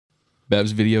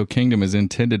Bev's Video Kingdom is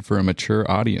intended for a mature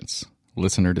audience.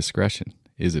 Listener discretion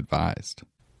is advised.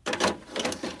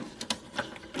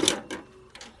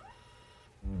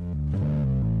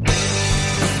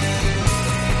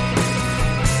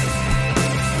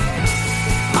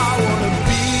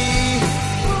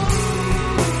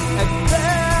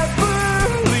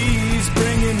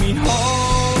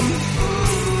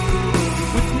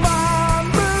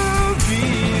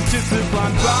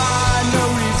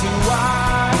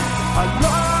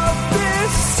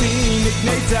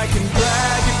 I can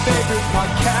brag your favorite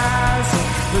podcast.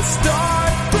 Let's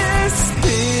start this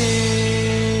thing.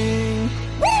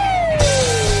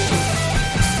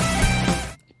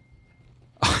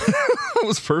 That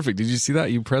was perfect. Did you see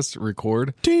that? You pressed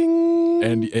record. Ding!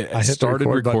 And it I hit started the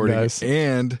record recording. button, guys.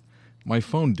 And my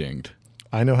phone dinged.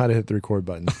 I know how to hit the record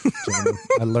button, gentlemen.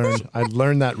 I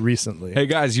learned that recently. Hey,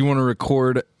 guys, you want to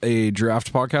record a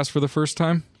draft podcast for the first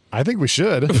time? I think we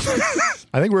should.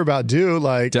 I think we're about due.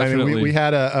 Like, Definitely. I mean, we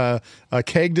had a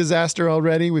keg disaster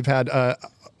already. We've had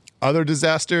other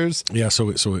disasters. Yeah.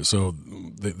 So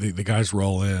the guys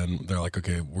roll in. They're like,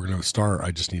 okay, we're going to start.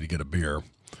 I just need to get a beer.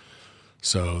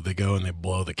 So they go and they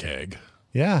blow the keg.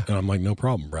 Yeah. And I'm like, no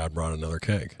problem. Brad brought another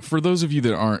keg. For those of you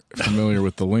that aren't familiar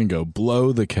with the lingo,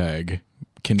 blow the keg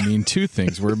can mean two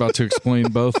things. We're about to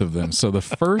explain both of them. So the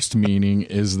first meaning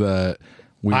is that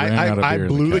we ran out of beer I in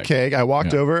blew the keg. I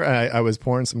walked over. I was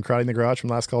pouring some Karate in the Garage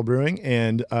from Last Call Brewing,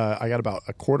 and I got about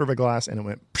a quarter of a glass, and it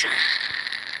went.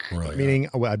 Really? Meaning,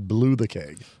 I blew the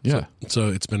keg. Yeah. So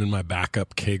it's been in my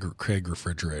backup keg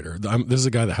refrigerator. This is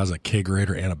a guy that has a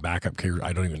kegerator and a backup keg.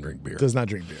 I don't even drink beer. Does not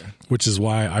drink beer. Which is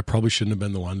why I probably shouldn't have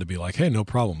been the one to be like, hey, no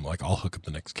problem. Like, I'll hook up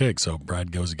the next keg. So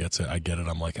Brad goes and gets it. I get it.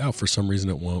 I'm like, oh, for some reason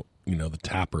it won't, the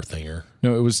tapper thinger.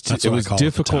 No, it was That's what I call it, the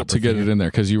difficult to tapper get thinger. it in there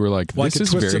because you were like, Well, this I could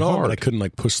is twist very it on, hard. but I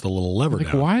couldn't push the little lever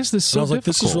Like, down. why is this so And I was like,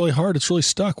 difficult? this is really hard. It's really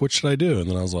stuck. What should I do? And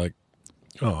then I was like,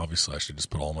 oh, obviously I should just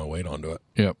put all my weight onto it.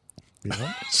 Yep.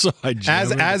 So I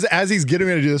jammed it. As he's getting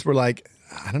ready to do this, we're like,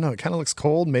 I don't know. It kind of looks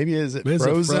cold. Maybe is it Is it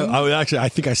frozen? I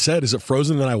think I said, is it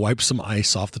frozen? Then I wiped some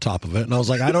ice off the top of it. And I was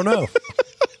like, I don't know.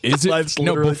 Is it? That's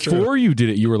No, literally before true. you did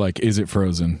it, you were like, is it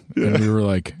frozen? And we were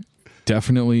like,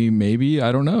 definitely, maybe.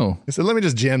 I don't know. I said, let me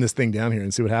just jam this thing down here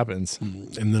and see what happens.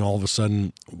 And then all of a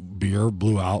sudden, beer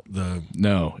blew out the.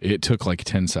 No, it took like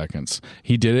 10 seconds.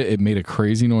 He did it. It made a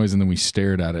crazy noise, and then we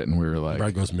stared at it, and we were like...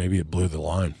 Brad goes, maybe it blew the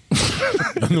line.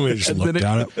 And then we just looked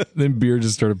at it. Then beer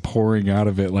just started pouring out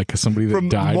of it like somebody that From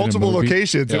died multiple in a movie.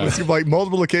 locations. Yeah. It was like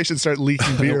multiple locations start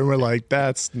leaking beer, and we're like,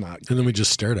 that's not good. And then we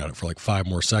just stared at it for like 5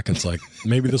 more seconds. Like,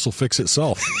 maybe this will fix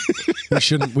itself. No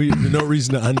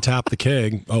reason to untap the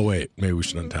keg. Oh, wait, maybe we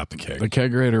should untap the keg. The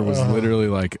kegerator was literally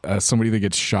like somebody that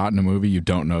gets shot in a movie. You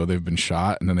don't know they've been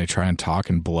shot, and then they try and talk,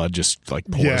 and blood just like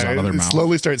pours out of their it mouth.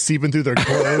 slowly starts seeping through their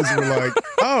clothes. And we're like,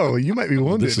 oh, you might be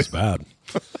wounded. This is bad.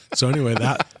 So anyway,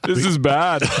 This is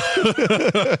bad.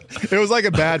 It was like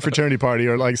a bad fraternity party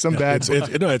or like some bad.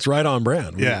 it's right on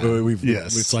brand. Yeah.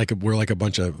 Yes. It's like we're like a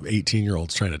bunch of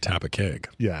 18-year-olds trying to tap a keg.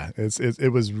 Yeah,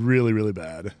 it was really, really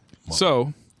bad.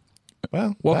 So,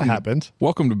 Well, welcome, that happened.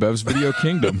 Welcome to Bev's Video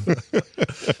Kingdom.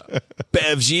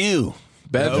 Bev's you.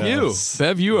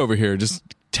 Bev, you over here just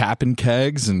tapping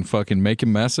kegs and fucking making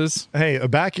messes. Hey, a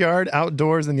backyard,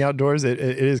 outdoors, in the outdoors. It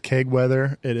is keg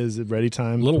weather. It is ready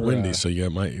time. A little for, windy, so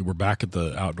we're back at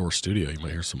the outdoor studio. You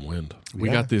might hear some wind. We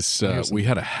got this. We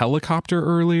had a helicopter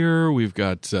earlier. We've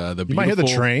got the. You might hear the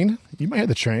train. You might hear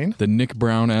the train. The Nick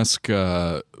Brown-esque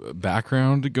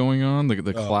background going on.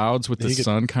 The clouds with the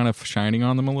sun kind of shining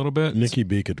on them a little bit. Nicky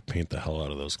B could paint the hell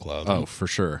out of those clouds. Oh, for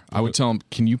sure. I would tell him,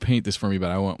 "Can you paint this for me?"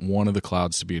 But I want one of the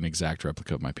clouds to be an exact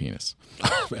replica of my penis.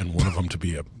 And one of them to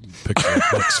be a picture of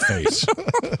Nick's face.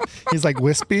 He's like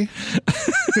wispy.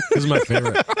 This is my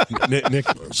favorite. Nick,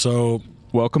 so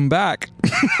welcome back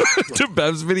to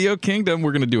Bev's Video Kingdom.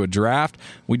 We're going to do a draft.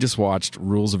 We just watched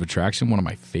Rules of Attraction, one of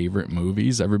my favorite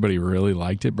movies. Everybody really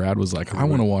liked it. Brad was like, I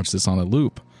want to watch this on a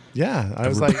loop. Yeah, I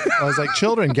was like,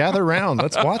 children, gather around.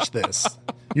 Let's watch this.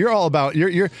 You're all about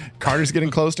you're Carter's getting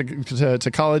close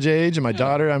to college age, and my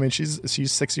daughter, I mean, she's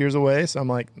 6 years away. So I'm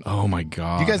like, oh my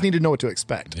god, you guys need to know what to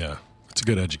expect. Yeah, it's a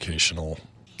good educational.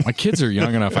 My kids are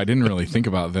young enough. I didn't really think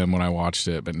about them when I watched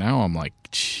it, but now I'm like,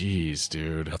 geez,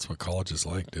 dude. That's what college is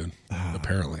like, dude.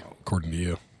 Apparently, according to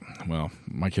you. Well,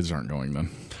 my kids aren't going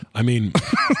then. I mean,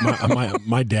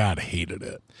 my dad hated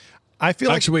it. I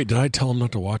feel Actually, wait, did I tell him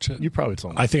not to watch it? You probably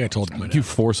told him. I think I told him. You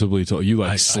forcibly told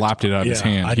you slapped it out of his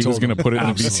hand. He was going to put it in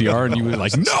the VCR, and you were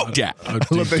like, "No, Dad." I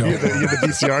love that you had the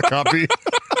VCR copy.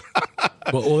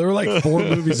 Well, there were like 4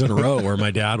 movies in a row where my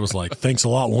dad was like, "Thanks a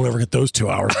lot. We'll never get those 2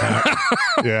 hours back."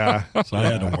 Yeah. So I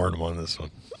had to warn him on this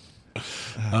one.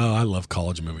 Oh, I love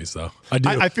college movies though. I do.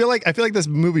 I feel like this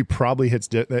movie probably hits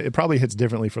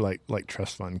differently for like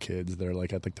trust fund kids. They're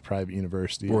like at like the private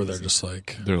university, or they're just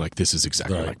like, They're like, this is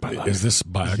exactly they're like my like, life. is this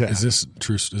Yeah. is this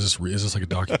true? Is this like a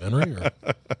documentary? Or?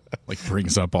 Like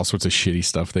brings up all sorts of shitty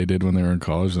stuff they did when they were in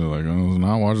college. They're like, oh, let's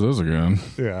not watch this again.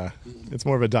 yeah. It's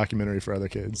more of a documentary for other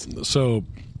kids. So,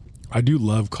 I do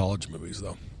love college movies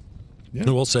though. Yeah.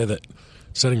 I will say that,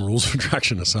 setting Rules of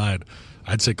Attraction aside,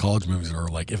 I'd say college movies are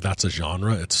like, if that's a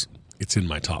genre, it's in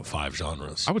my top 5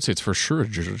 genres. I would say it's for sure.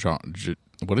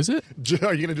 What is it?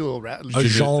 Are you gonna do a little rat? A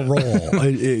genre.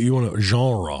 You want a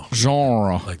genre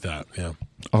Genre. like that? Yeah.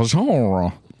 A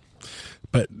genre.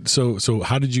 But so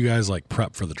how did you guys like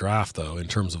prep for the draft though? In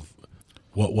terms of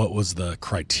what was the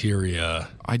criteria?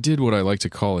 I did what I like to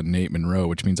call a Nate Monroe,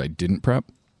 which means I didn't prep.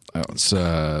 It's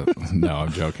no,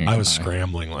 I'm joking. I was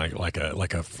scrambling like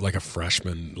a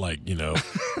freshman,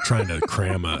 trying to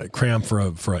cram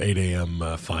for a 8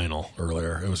 a.m. Final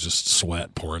earlier. It was just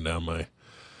sweat pouring down my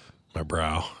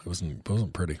brow. It wasn't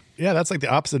pretty. Yeah, that's like the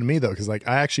opposite of me though, because like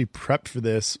I actually prepped for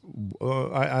this.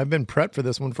 I've been prepped for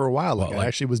this one for a while. Like, I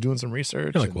actually was doing some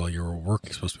research. You're like, well, you were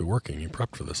supposed to be working. You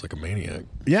prepped for this like a maniac.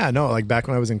 Yeah, no, like back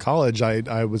when I was in college,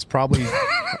 I was probably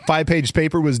 5-page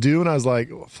paper was due, and I was like,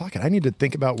 well, fuck it, I need to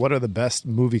think about what are the best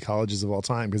movie colleges of all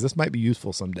time because this might be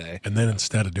useful someday. And then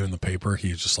instead of doing the paper, he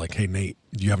was just like, hey Nate,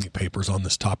 do you have any papers on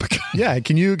this topic? Yeah,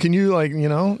 can you like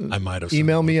I might have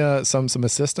email me some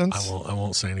assistance? I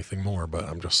won't say anything more, but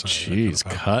I'm just saying. Jeez,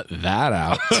 cut that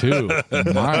out too.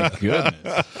 My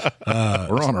goodness,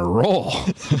 we're on a roll.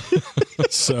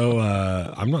 So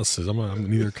I'm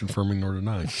neither confirming nor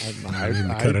denying. I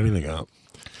didn't cut anything out.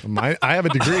 I have a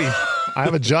degree. I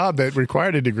have a job that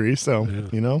required a degree, so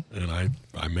you know. And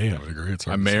I may have a degree. It's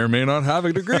hard I to may say. or may not have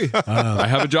a degree. I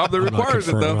have a job that I'm not requires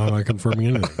it, though. I'm not confirming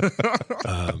anything.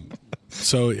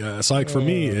 So it's like for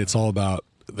me, it's all about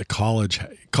the college.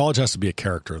 College has to be a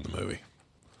character in the movie.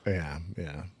 Yeah.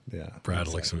 Brad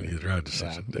likes me.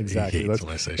 Exactly. He hates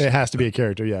when I say It shit. has to be a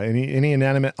character. Yeah. Any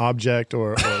inanimate object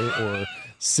or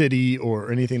city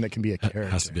or anything that can be a character.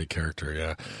 It has to be a character.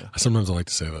 Yeah. Sometimes I like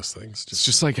to say those things. It's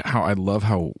just like how I love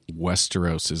how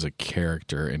Westeros is a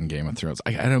character in Game of Thrones.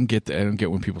 I don't get that. I don't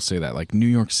get when people say that. Like New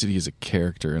York City is a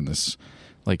character in this.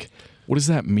 Like, what does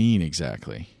that mean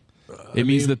exactly? It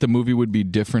means that the movie would be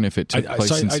different if it took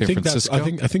place in San Francisco.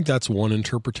 I think that's one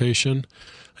interpretation.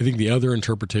 I think the other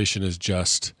interpretation is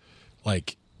just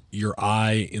like your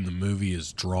eye in the movie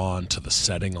is drawn to the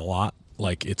setting a lot.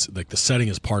 Like it's like the setting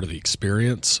is part of the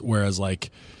experience. Whereas like,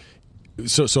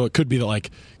 so it could be that like,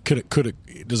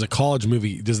 does that college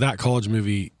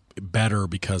movie better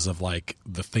because of like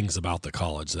the things about the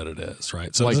college that it is,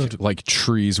 right? So like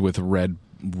trees with red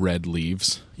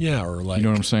leaves. yeah, or like, You know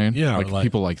what I'm saying? Yeah, like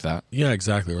people like that. Yeah,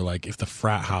 exactly. Or like if the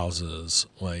frat houses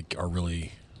like are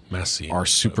really messy, Are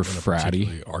super in a fratty.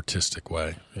 particularly artistic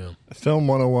way. Yeah. Film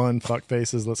 101, fuck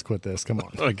faces, let's quit this. Come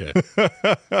on. Okay.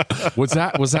 Was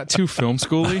that too film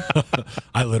schooly?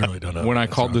 I literally don't know. when I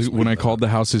called the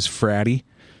houses fratty.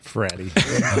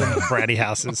 Fratty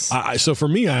houses. So for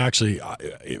me,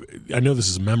 I know this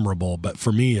is memorable, but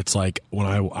for me, it's like when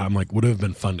I'm like, would it have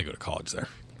been fun to go to college there?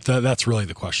 That's really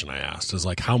the question I asked. Is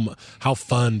like how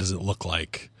fun does it look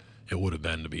like it would have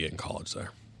been to be in college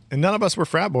there? And none of us were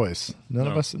frat boys. None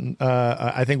of us.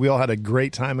 I think we all had a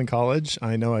great time in college.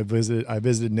 I know I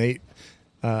visited Nate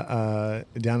down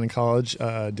in college,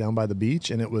 down by the beach,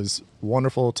 and it was a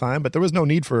wonderful time. But there was no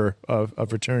need for a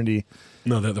fraternity.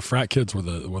 No, the frat kids were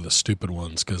the stupid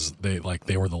ones because they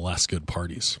were the less good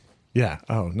parties. Yeah.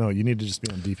 Oh no, you need to just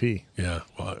be on DP. Yeah.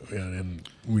 Well, yeah, and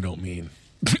we don't mean.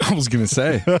 I was gonna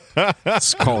say,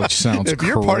 this college sounds If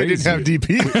your party didn't have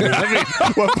DP, I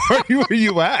mean, what party were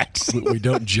you at? We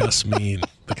don't just mean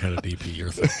the kind of DP you're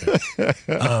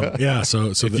thinking. Yeah. So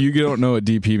If you don't know what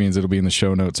DP means, it'll be in the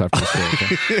show notes after the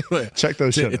show. Okay? Check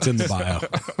those show it's in the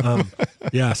bio.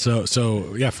 Yeah.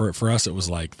 So yeah, for us, it was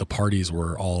like the parties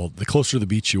were all the closer to the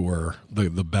beach you were, the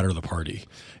better the party,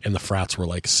 and the frats were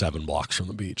like 7 blocks from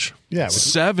the beach. Yeah. It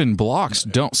was, 7 blocks.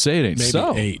 Don't say it ain't Maybe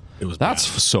so. 8. It was That's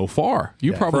bad. so far.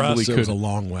 You Yeah. probably For us, could. it was a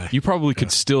long way. You probably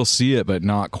could still see it, but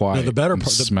not quite. No, the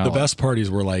smell best parties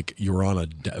were like you were on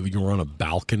a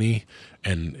balcony,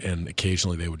 and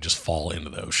occasionally they would just fall into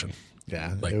the ocean.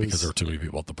 yeah. Like it was- because there were too many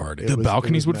people at the party. The was-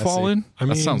 balconies it would was fall messy. in. I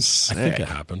mean, that sounds I think sick. it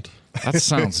happened. That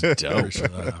sounds dope. Pretty sure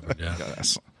that happened.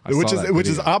 Yeah. which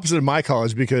is opposite of my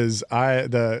college because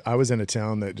I was in a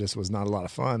town that just was not a lot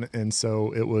of fun, and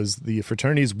so it was the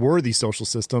fraternities were the social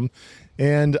system,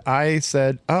 and I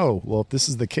said, oh well, if this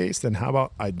is the case, then how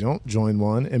about I don't join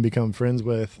one and become friends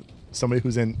with somebody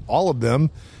who's in all of them,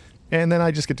 and then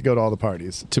I just get to go to all the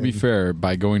parties. To be fair,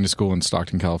 by going to school in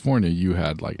Stockton, California, you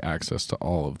had like access to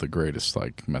all of the greatest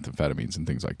like methamphetamines and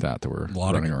things like that were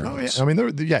lot of running it. around. Oh yeah, I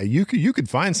mean, you could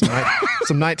find some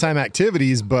some nighttime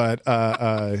activities, but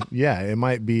yeah, it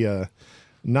might be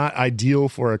not ideal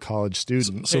for a college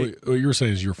student. So what you were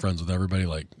saying is you're friends with everybody.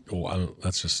 Like,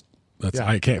 Yeah.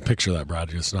 I can't picture that,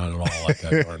 Brad. It's not at all like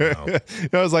that.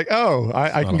 Now. I was like, oh,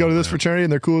 I can go to this fraternity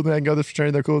and they're cool with me. I can go to this fraternity,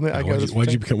 and they're cool with me. I can go to this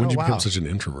Why'd you fraternity. become Wow. such an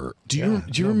introvert? Do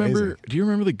you remember? amazing. Do you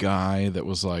remember the guy that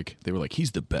was like? They were like,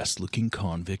 he's the best looking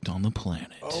convict on the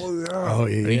planet. Oh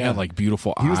yeah, And he had like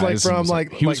beautiful eyes. he was like and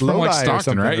from he was from Lodi like or Stockton,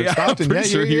 something, right? or Stockton. I'm pretty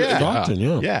Yeah, sure he. yeah. Stockton,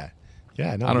 yeah.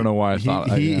 Yeah. No, I don't know why I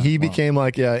thought- he wow. became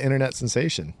like an internet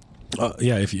sensation.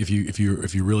 Yeah, if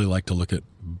you really like to look at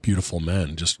beautiful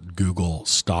men, just Google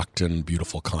Stockton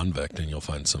beautiful convict, and you'll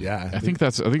find some. Yeah, I think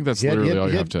that's He had, literally all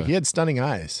you have to. he had stunning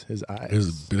eyes. His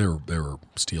eyes. they were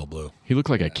steel blue, He looked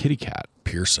like a kitty cat.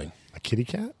 piercing. A kitty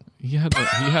cat? He had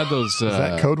those. Is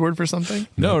that code word for something?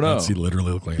 No. He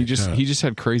literally looked like He a cat. just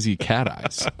had crazy cat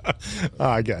eyes. Oh,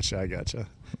 I gotcha.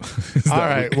 All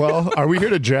right. Well, are we here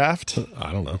to draft?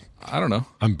 I don't know. I don't know.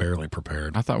 I'm barely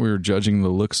prepared. I thought we were judging the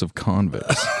looks of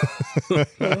convicts.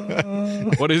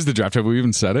 What is the draft? Have we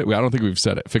even said it? I don't think we've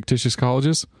said it. Fictitious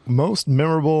colleges? Most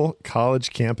memorable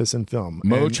college campus and film.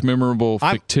 Most And memorable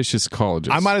fictitious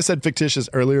colleges. I might have said fictitious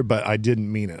earlier, but I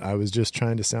didn't mean it. I was just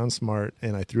trying to sound smart,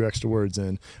 and I threw extra words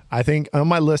in. I think on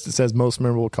my list it says most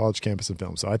memorable college campus and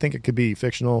film. So I think it could be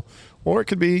fictional, or it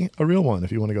could be a real one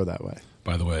if you want to go that way.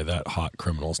 By the way, that hot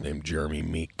criminal's named Jeremy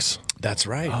Meeks. That's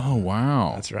right. Oh,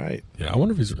 wow. That's right. Yeah, I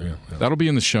wonder if he's. Yeah. That'll be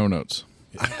in the show notes.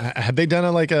 Have they done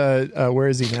a where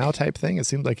is he now type thing? It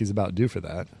seems like he's about due for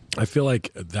that. I feel like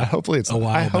that. Hopefully it's a not-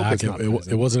 while I hope back. it's not It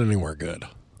prison. wasn't anywhere good.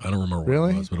 I don't remember what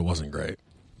Really? it was, but it wasn't great.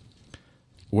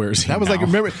 Where is he That was like, now?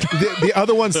 remember the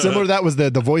other one similar to that was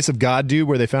the voice of God dude,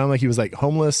 where they found like he was like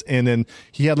homeless, and then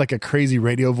he had like a crazy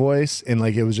radio voice, and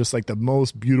like it was just like the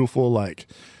most beautiful, like,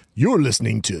 you're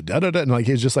listening to da da da, and like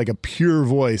he was just like a pure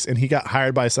voice, and he got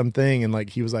hired by something, and like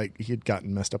he was like he had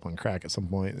gotten messed up on crack at some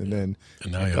point, and then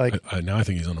And now, now I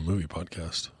think he's on a movie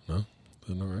podcast. No,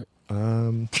 isn't that right?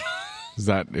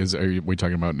 Are we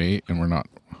talking about Nate and we're not?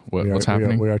 What's we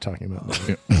happening? we are talking about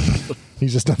that.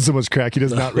 He's just done so much crack he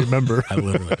does not remember. I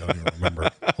literally don't even remember.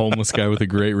 Homeless guy with a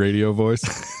great radio voice.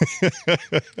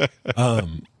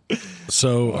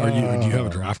 So, do you have a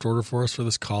draft order for us for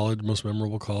this most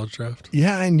memorable college draft?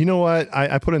 Yeah, and you know what?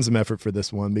 I put in some effort for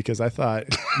this one because I thought,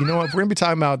 you know what, if we're going to be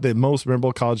talking about the most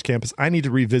memorable college campus, I need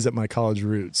to revisit my college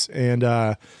roots. And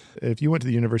if you went to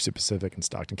the University of Pacific in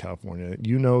Stockton, California,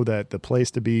 you know that the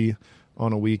place to be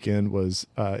on a weekend was,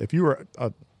 if you were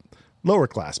a lower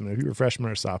classman, if you were a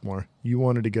freshman or sophomore, you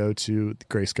wanted to go to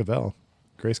Grace Cavell.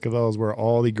 Grace Cavell is where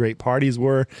all the great parties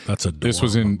were. That's a dorm, This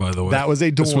was in- by the way. That was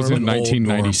a dorm. This was in An old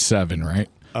 1997, right?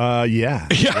 Yeah.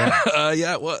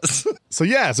 Yeah, it was.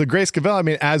 So Grace Cavell, I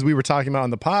mean, as we were talking about on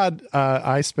the pod,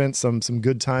 I spent some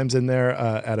good times in there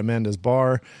at Amanda's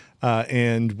bar,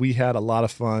 and we had a lot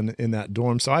of fun in that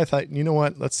dorm. So I thought, you know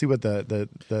what? Let's see what the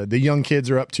young kids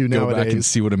are up to Go nowadays. back and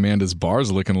see what Amanda's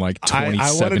bar's looking like I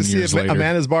 27 wanted to see years if later.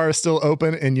 Amanda's bar is still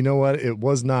open, and you know what? It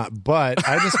was not. But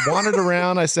I just wandered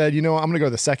around. I said, you know what? I'm going to go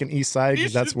to the second east side You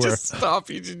because that's should where. just stop.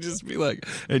 You should just be like,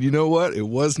 and you know what? It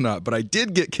was not, but I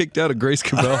did get kicked out of Grace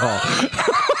Cavell Hall.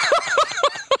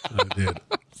 I did.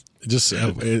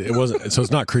 It wasn't. So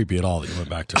it's not creepy at all that you went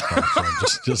back to a college dorm.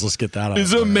 Just let's get that out.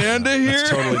 Is of the way. Amanda here? That's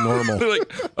totally normal. They're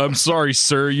like, I'm sorry,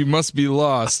 sir. You must be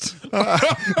lost. I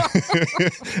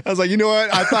was like, you know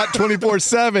what? I thought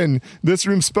 24/7. This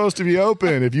room's supposed to be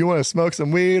open. If you want to smoke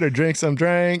some weed or drink some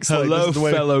drinks, like, this Hello, is the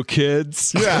way- fellow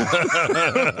kids. Yeah.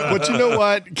 But you know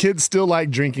what? Kids still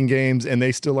like drinking games, and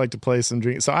they still like to play some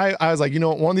drink. So I was like, you know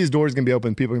what? One of these doors is going to be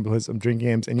open. People can play some drinking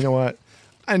games. And you know what?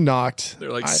 I knocked.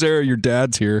 They're like, Sarah, your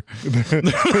dad's here.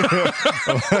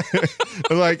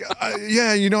 I'm like,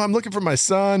 yeah, you know, I'm looking for my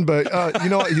son, but you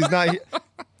know what? He's not here.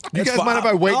 You guys mind if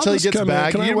I wait I'll till he just gets come in.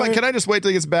 back? Can I You know what? wait? Can I just wait till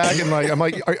he gets back? And like, I'm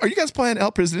like, are you guys playing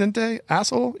El Presidente,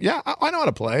 asshole? Yeah, I know how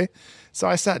to play. So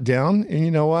I sat down, and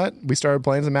you know what? We started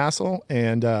playing some asshole,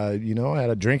 and you know, I had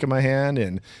a drink in my hand,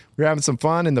 and we were having some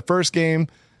fun. In the first game,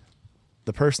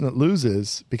 the person that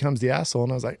loses becomes the asshole,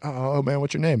 and I was like, oh man,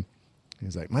 what's your name?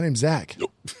 He's like, my name's Zach.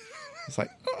 It's like,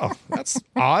 oh, that's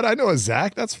odd. I know a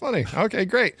Zach. That's funny. Okay,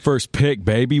 great. First pick,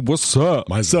 baby. What's up?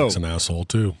 My Zach's an asshole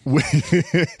too.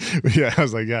 Yeah, I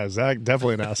was like, yeah, Zach,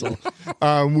 definitely an asshole.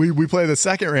 We play the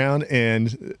second round,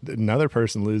 and another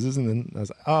person loses, and then I was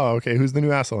like, oh, okay, who's the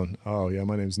new asshole? And, oh, yeah,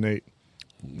 my name's Nate.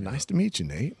 Nice to meet you,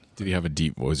 Nate. Did he have a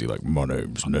deep voice? He like, my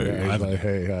name's Nate. Yeah, he's like,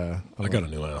 hey, I got a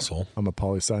new asshole. I'm a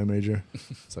poli-sci major.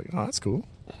 It's like, oh, that's cool.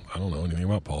 I don't know anything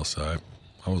about poli-sci.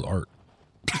 I was art.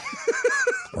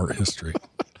 Art history.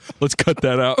 Let's cut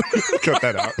that out. Cut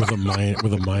that out. With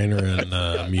a minor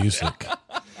in music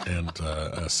and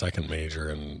a second major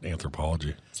in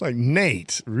anthropology. It's like,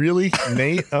 Nate, really?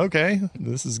 Nate? Okay,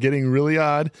 this is getting really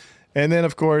odd. And then,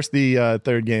 of course, the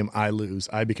third game, I lose.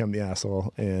 I become the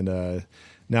asshole. And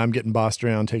now I'm getting bossed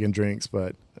around, taking drinks.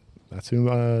 But that's who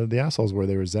the assholes were.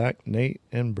 They were Zach, Nate,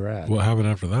 and Brad. What happened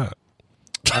after that?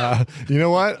 You know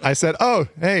what? I said, oh,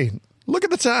 hey, look at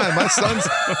the time. My son's,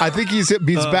 I think he's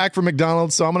back from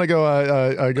McDonald's. So I'm going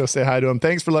to go say hi to him.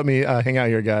 Thanks for letting me hang out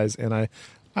here, guys. And I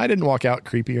didn't walk out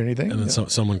creepy or anything. And then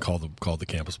someone called the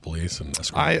campus police and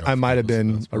escorted I might have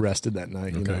been arrested that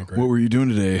night. You know? Great. What were you doing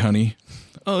today, honey?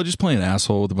 Oh, just playing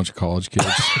asshole with a bunch of college kids.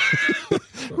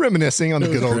 Reminiscing on the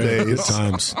good old Good days.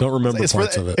 times. Don't remember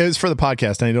parts of it. It was for the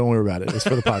podcast, and don't worry about it. It's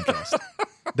for the podcast.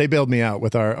 They bailed me out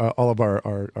with our all of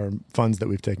our funds that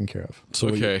we've taken care of. So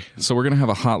Okay, so we're going to have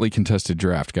a hotly contested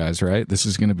draft, guys, right? This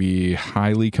is going to be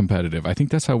highly competitive. I think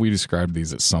that's how we described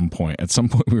these at some point. At some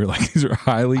point, we were like, these are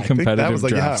highly I think competitive that was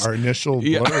like drafts. our initial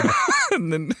Yeah. blurb.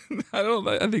 And then,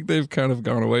 I think they've kind of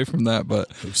gone away from that,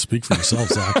 but speak for yourself,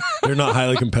 Zach. They're not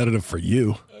highly competitive for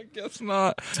you. I guess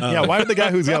not. Yeah, why did the guy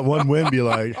who's got one win be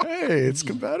like, hey, it's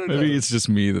competitive? Maybe it's just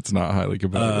me that's not highly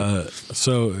competitive.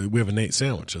 So we have a Nate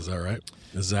sandwich. Is that right?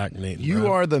 Is Zach, Nate, and You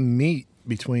Brad? are the meat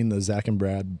between the Zach and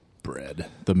Brad bread.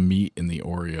 The meat in the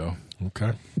Oreo.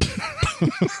 Okay.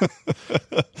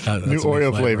 That's New a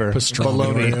Oreo flavor. Pastrami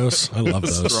Bologna. Oreos. I love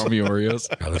those. Pastrami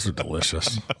Oreos. God, those are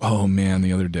delicious. Oh man,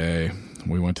 the other day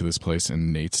we went to this place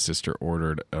and Nate's sister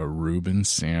ordered a Reuben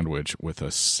sandwich with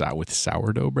with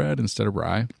sourdough bread instead of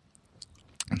rye.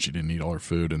 And she didn't eat all her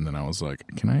food, and then I was like,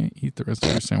 "Can I eat the rest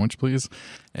of your sandwich, please?"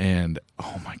 And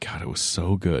oh my god, it was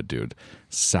so good, dude!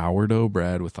 Sourdough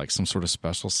bread with like some sort of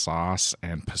special sauce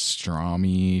and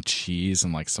pastrami cheese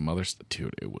and like some other stuff.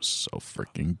 Dude, it was so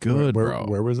freaking good, bro.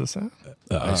 Where was this at?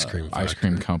 Ice cream. Ice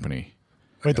cream company.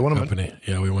 Wait, the one company.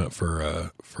 Yeah, we went for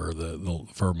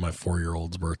my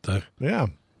 4-year-old's birthday, Yeah.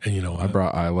 and you know I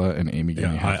brought Isla and Amy gave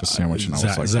me half a sandwich, and I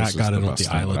was like, Zach "This is got the in with best the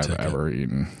thing Isla that I've ticket. ever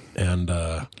eaten." and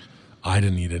I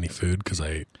didn't eat any food because I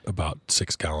ate about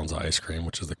 6 gallons of ice cream,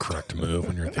 which is the correct move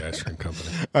when you're at the ice cream company.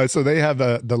 So they have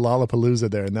the Lollapalooza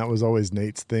there, and that was always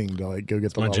Nate's thing to like go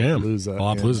get the My jam, Lollapalooza.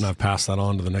 Lollapalooza, and I've passed that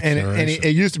on to the next And generation.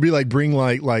 it used to be like bring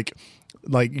like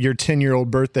your 10-year-old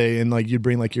birthday, and like you'd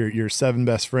bring like your 7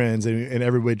 best friends, and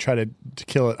everybody try to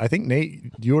kill it. I think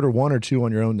Nate, you order 1 or 2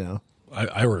 on your own now.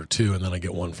 I order 2, and then I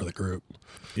get 1 for the group.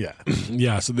 Yeah.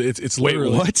 Yeah, so it's Wait,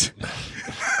 literally what?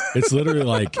 It's literally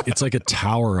like it's like a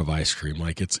tower of ice cream.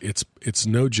 Like it's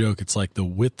no joke. It's like the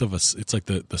width of it's like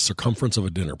the circumference of a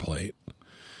dinner plate.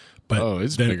 But Oh,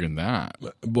 it's then- bigger than that.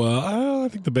 Well, I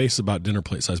think the base is about dinner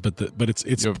plate size, but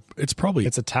it's probably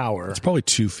It's a tower. it's probably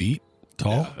 2 feet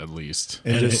tall. At least.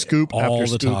 And and just it- scoop all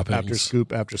after the scoop toppings. after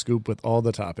scoop after scoop with all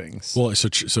the toppings. Well,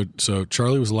 so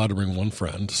Charlie was allowed to bring 1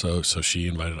 friend, so she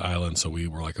invited Isla, and so we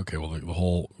were like, okay, well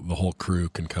the whole crew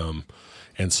can come,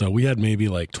 and so we had maybe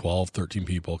like 12, 13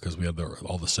 people because we had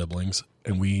all the siblings,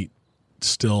 and we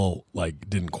still like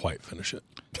didn't quite finish it.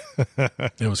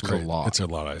 It was a crazy. lot. It's a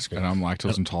lot of ice cream. And I'm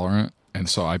lactose intolerant, and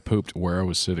so I pooped where I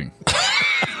was sitting.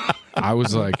 I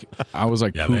was like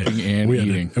Yeah, pooping and we had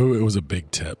to- eating. it was a big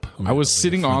tip. We I had was to leave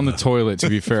sitting for on the toilet, to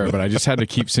be fair, but I just had to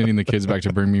keep sending the kids back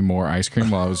to bring me more ice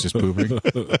cream while I was just pooping.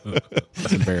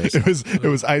 It's embarrassing. It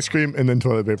was ice cream and then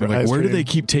toilet paper. They're like, Ice where do cream, they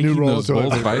keep new taking roll those toilet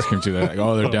bowls of paper. ice cream to? They're like,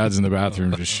 oh, their dad's in the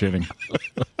bathroom just shitting.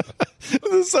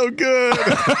 This is so good.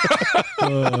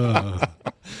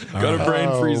 Got a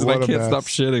brain freeze and I what a can't mess. stop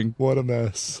shitting. What a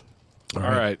mess. All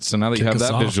right, so now that you Kick have us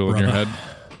that off, visual in your brother. head,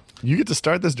 You get to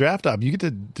start this draft up. You get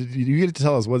to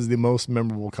tell us what is the most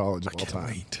memorable college of all time.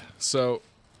 Wait. so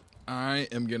I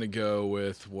am going to go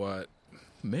with what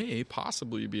may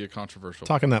possibly be a controversial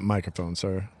Talking that microphone,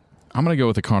 sir. I'm going to go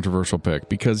with a controversial pick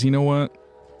because you know what?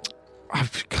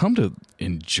 I've come to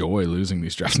enjoy losing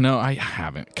these drafts. No, I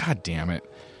haven't. God damn it.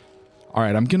 All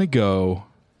right, I'm going to go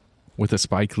with a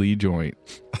Spike Lee joint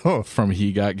Oh. from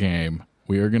He Got Game.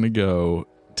 We are going to go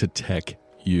to Tech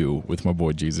U with my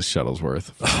boy Jesus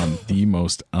Shuttlesworth on the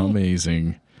most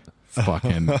amazing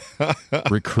fucking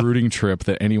recruiting trip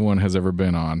that anyone has ever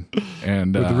been on.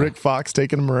 And With Rick Fox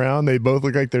taking them around, they both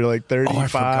look like they're like 35. Oh, I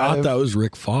forgot that was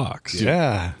Rick Fox.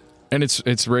 Yeah. And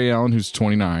it's Ray Allen, who's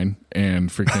 29, and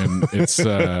freaking it's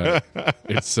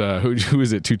who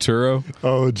is it? Turturro.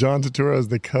 Oh, John Turturro is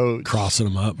the coach. Crossing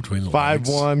him up between the legs.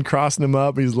 5'1", crossing him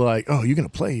up. He's like, "Oh, you're gonna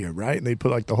play here, right?" And they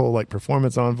put like the whole like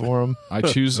performance on for him. I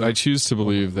choose to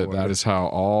believe that is how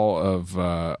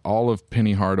all of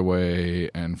Penny Hardaway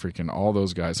and freaking all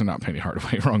those guys, and not Penny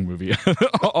Hardaway, wrong movie.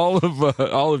 all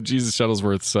of Jesus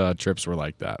Shuttlesworth's trips were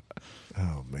like that.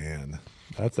 Oh man,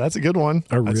 that's a good one.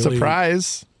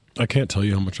 Surprise. I can't tell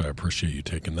you how much I appreciate you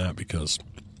taking that, because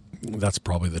that's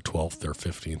probably the 12th or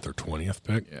 15th or 20th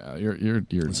pick. Yeah,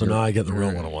 you're. So now I get the real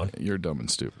 101. You're dumb and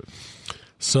stupid.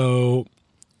 So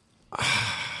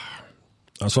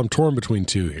I'm torn between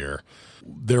two here.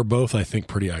 They're both, I think,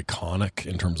 pretty iconic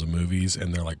in terms of movies,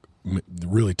 and they're like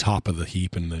really top of the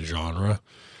heap in the genre.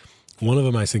 One of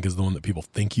them, I think, is the one that people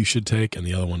think you should take, and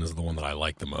the other one is the one that I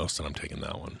like the most, and I'm taking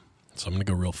that one. So I'm going to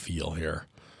go real feel here.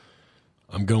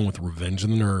 I'm going with Revenge of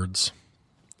the Nerds,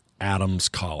 Adams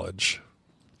College.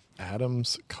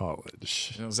 Adams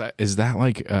College. Is that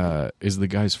like is the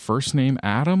guy's first name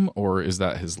Adam, or is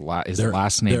that his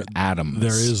last name Adams? There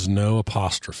is no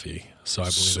apostrophe, so I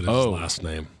believe it is his last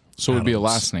name. So it would be a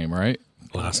last name, right?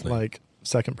 Last name. Like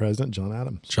second president, John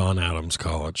Adams. John Adams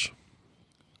College.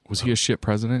 Was he a shit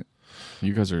president?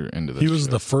 You guys are into this. He was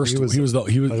the first.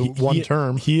 One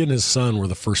term. He and his son were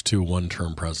the first two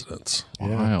one-term presidents.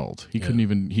 Wild. He couldn't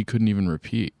even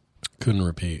repeat. Couldn't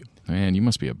repeat. Man, you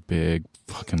must be a big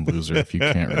fucking loser if you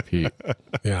can't repeat.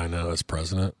 Yeah, I know. As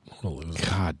president, what a loser.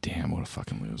 God damn, what a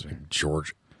fucking loser.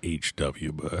 George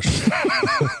H.W. Bush.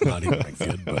 Not even a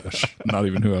good Bush. Not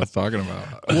even who I was talking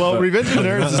about. Well, Revenge of the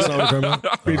Nerds. That's not what I'm talking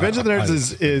about? Revenge of the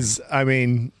Nerds is. I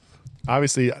mean,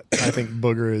 obviously, I think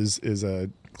Booger is a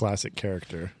classic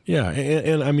character. Yeah,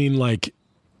 and I mean, like,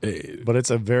 but it's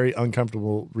a very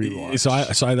uncomfortable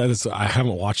rewatch. I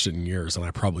haven't watched it in years, and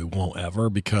I probably won't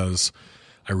ever, because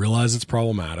I realize it's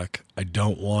problematic. I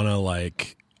don't want to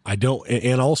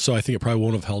and also I think it probably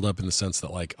won't have held up in the sense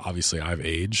that, like, obviously I've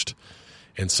aged,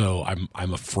 and so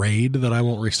I'm afraid that I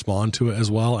won't respond to it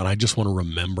as well, and I just want to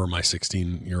remember my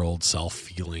 16-year-old self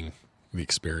feeling the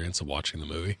experience of watching the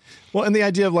movie. Well, and the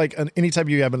idea of like anytime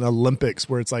you have an Olympics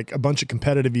where it's like a bunch of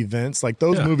competitive events, like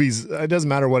those movies, it doesn't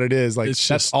matter what it is. Like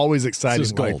that's always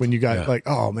exciting. Like when you got like,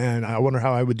 oh man, I wonder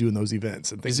how I would do in those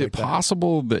events and things like that. Is it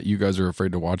possible that you guys are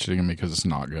afraid to watch it again because it's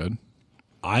not good?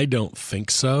 I don't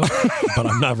think so, but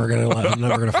I'm never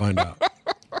gonna find out.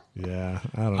 Yeah,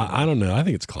 I don't know. I don't know. I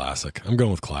think it's classic. I'm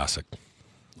going with classic.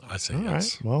 I say All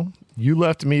yes. Right. Well, you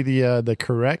left me the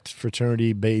correct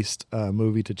fraternity-based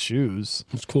movie to choose.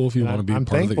 It's cool if you want to be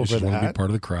part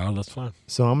of the crowd. That's fine.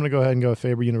 So I'm going to go ahead and go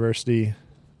Faber University,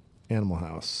 Animal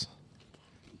House,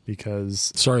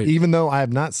 because even though I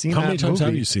have not seen how many times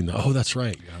have you seen that? Oh, that's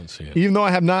right. You haven't seen it. Even though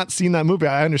I have not seen that movie,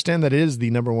 I understand that it is the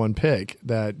number one pick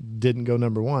that didn't go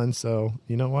number one. So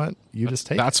you know what? You just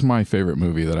take That's my favorite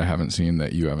movie that I haven't seen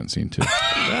that you haven't seen too.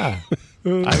 Yeah. I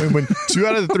mean, when 2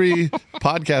 out of the 3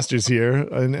 podcasters here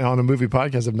on a movie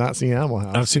podcast have not seen Animal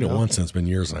House. I've seen it once, and it's been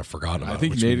years, and I've forgotten about it.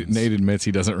 I think Nate admits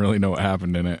he doesn't really know what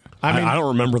happened in it. I don't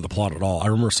remember the plot at all. I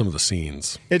remember some of the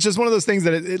scenes. It's just one of those things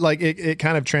that it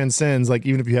kind of transcends, like,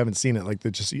 even if you haven't seen it, like,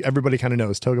 everybody kind of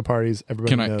knows. Toga parties,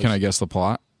 everybody knows. Can I guess the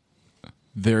plot?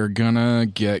 They're gonna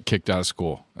get kicked out of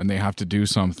school, and they have to do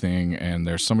something, and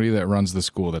there's somebody that runs the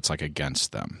school that's like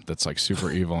against them, that's like super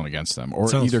evil and against them,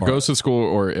 or either goes to school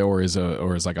or is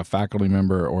like a faculty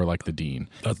member, or like the dean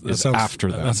is after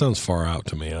them. That sounds far out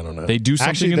to me. I don't know. They do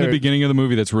something in the beginning of the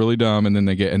movie that's really dumb, and then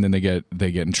they get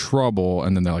in trouble,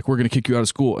 and then they're like, we're gonna kick you out of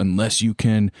school unless you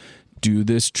can do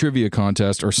this trivia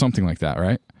contest or something like that,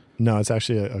 right? No, it's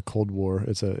actually a Cold War.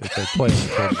 It's a play on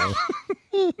the Cold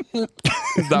War.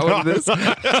 Is that what it is?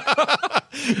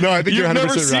 No, I think you're 100% right. You've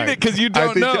never seen it because you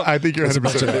don't know. I think you're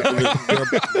 100%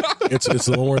 right. It's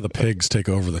the one where the pigs take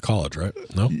over the college, right?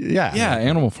 No? Yeah. Yeah,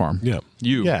 Animal Farm. Yeah.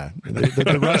 Yeah.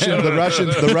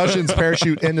 The Russians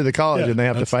parachute into the college and they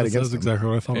have to fight against them. That's exactly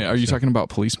what I thought. Yeah, are you talking about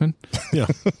policemen? Yeah.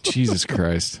 Jesus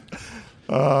Christ.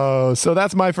 So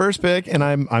that's my first pick, and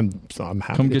I'm happy.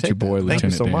 Come to get take your boy, that. Thank you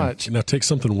Lieutenant so Dan. much. Now take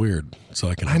something weird so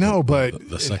I can. I know, but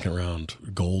the second round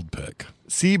gold pick.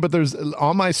 See, but there's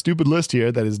on my stupid list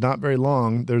here that is not very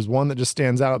long. There's one that just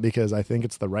stands out because I think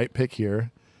it's the right pick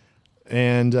here.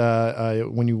 And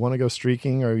when you want to go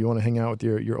streaking or you want to hang out with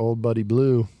your old buddy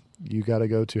Blue, you got to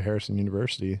go to Harrison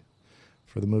University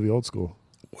for the movie Old School.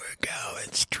 We're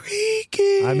going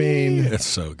streaking. I mean, it's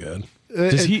so good.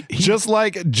 Does he just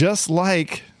like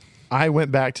I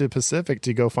went back to Pacific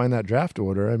to go find that draft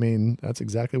order. I mean, that's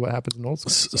exactly what happens in Old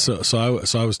School. So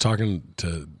I was talking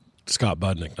to Scott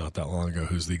Budnick not that long ago,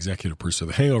 who's the executive producer of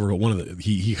The Hangover. But one of the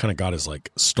he kind of got his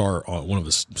like start on one of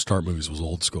his start movies was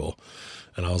Old School,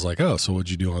 and I was like, oh, so what'd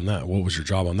you do on that? What was your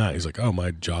job on that? He's like, oh,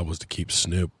 my job was to keep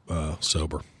Snoop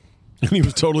sober. And he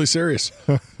was totally serious.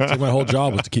 It's like my whole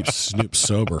job was to keep Snoop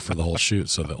sober for the whole shoot,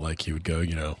 so that like he would go,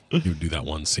 he would do that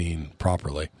one scene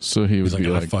properly. So he He's would like, be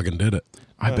I like, fucking did it.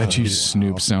 I bet you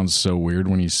Snoop sounds so weird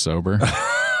when he's sober.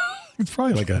 He's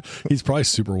probably he's probably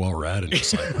super well read and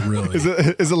just like really. Is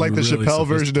it like the really Chappelle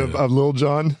version of Lil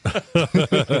Jon?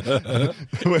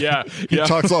 Yeah, He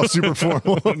talks all super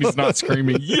formal. He's not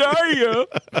screaming, yeah.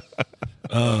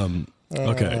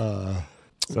 Okay.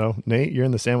 So, Nate, you're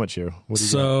in the sandwich here. What do you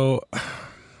got? So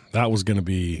that was going to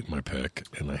be my pick,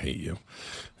 and I hate you.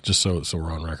 Just so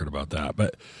we're on record about that.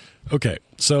 But okay,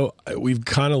 so we've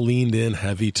kind of leaned in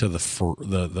heavy to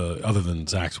the other than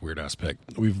Zach's weird ass pick,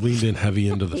 we've leaned in heavy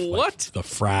into the the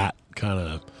frat kind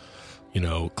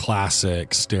of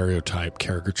classic stereotype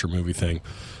caricature movie thing.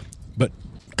 But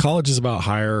college is about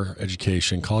higher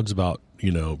education. College is about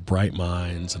bright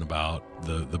minds and about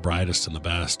the brightest and the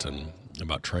best and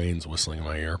about trains whistling in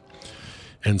my ear.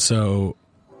 And so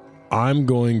I'm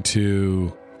going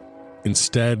to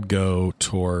instead go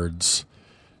towards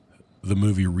the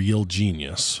movie Real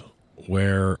Genius,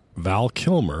 where Val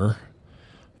Kilmer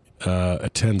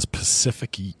attends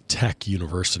Pacific Tech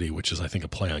University, which is, I think, a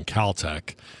play on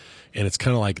Caltech. And it's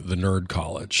kind of like the nerd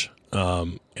college.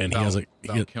 And he has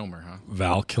Val Kilmer, huh?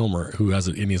 Val Kilmer,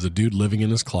 and he's a dude living in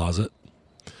his closet,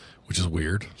 which is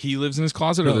weird. He lives in his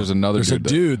closet, or there's another There's dude? a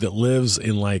dude that lives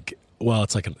in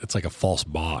it's like a false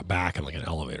back in like an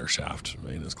elevator shaft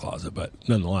in his closet, but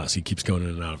nonetheless, he keeps going in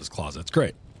and out of his closet. It's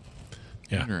great.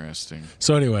 Yeah. Interesting.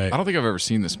 So anyway, I don't think I've ever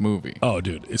seen this movie. oh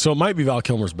dude, so it might be Val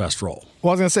Kilmer's best role.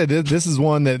 Well, I was going to say, this is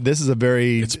one that this is a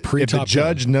very, It's if pre-Top the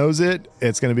judge Gun. knows it,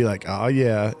 it's going to be like, oh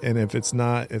yeah. And if it's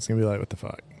not, it's going to be like, what the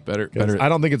fuck? 'Cause Better. I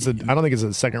don't think it's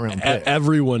a second round pick.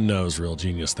 Everyone knows Real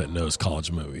Genius that knows college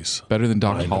movies. Better than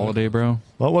Doc Holliday, bro.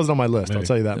 Well, it wasn't on my list. I'll Maybe.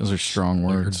 tell you that. Those are strong You're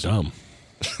words. dumb.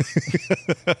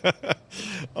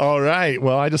 All right.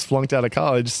 Well, I just flunked out of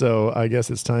college, so I guess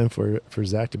it's time for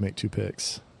Zach to make two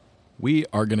picks. We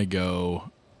are gonna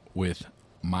go with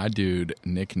my dude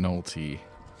Nick Nolte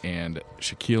and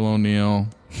Shaquille O'Neal,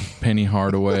 Penny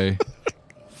Hardaway,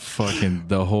 fucking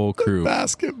the whole crew.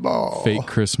 Basketball. Fake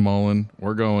Chris Mullen.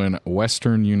 We're going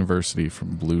Western University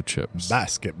from Blue Chips.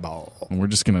 Basketball. And we're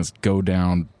just gonna go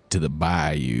down to the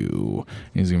bayou.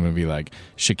 He's gonna be like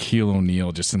Shaquille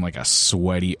O'Neal, just in like a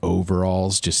sweaty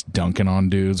overalls, just dunking on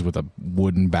dudes with a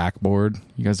wooden backboard.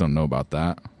 You guys don't know about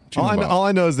that. What you know about? All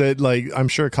I know is that, like, I'm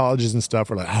sure colleges and stuff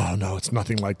are like, oh no, it's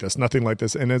nothing like this,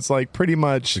 and it's like pretty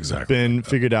much Exactly. been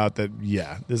figured out that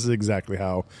this is exactly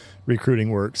how recruiting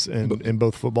works in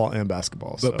both football and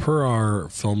basketball. But per our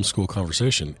film school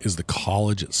conversation, is the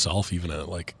college itself even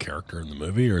a character in the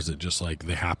movie, or is it just like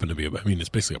they happen to be? I mean, it's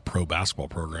basically a pro basketball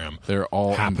program. They're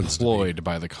all happens to be. employed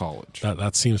by the college.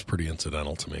 That seems pretty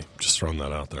incidental to me. Just throwing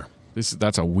that out there.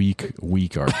 That's a weak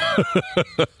argument.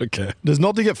 Okay. does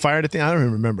Nolte get fired at the end? I don't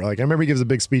even remember. Like, I remember he gives a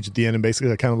big speech at the end and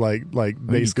basically kind of like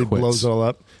basically quits. blows it all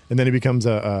up, and then he becomes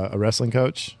a wrestling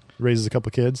coach, raises a couple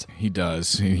kids. He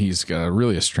does. He's got a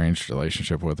really estranged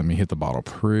relationship with him. He hit the bottle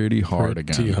pretty hard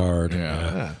Pretty again. hard.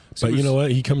 Yeah. But you know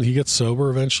what? He gets sober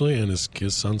eventually, and his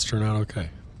sons turn out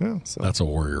okay. Yeah, so That's a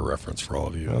Warrior reference for all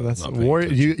of you. that's not paying Warrior.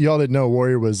 attention. Y'all didn't know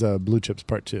Warrior was Blue Chips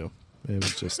Part 2. It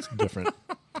was just different.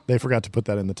 They forgot to put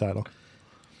that in the title.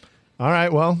 All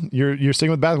right, well, you're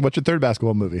sticking with basketball. What's your third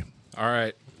basketball movie? All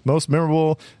right. Most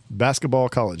memorable basketball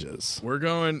colleges. We're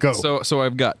going. Go. So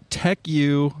I've got Tech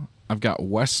U. I've got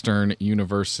Western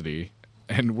University.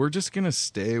 And we're just going to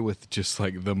stay with just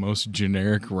like the most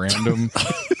generic random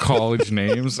college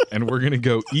names. And we're going to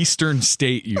go Eastern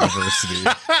State University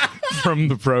from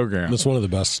the program. That's one of the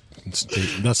best.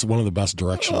 That's one of the best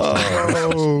directions.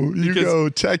 Oh, you Because- go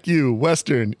Tech U,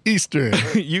 Western, Eastern.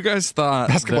 You guys thought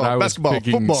Basketball, that I was basketball,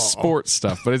 picking football. sports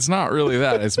stuff, but it's not really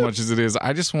that as much as it is.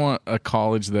 I just want a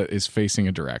college that is facing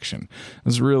a direction.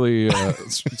 It's really,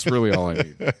 it's really all I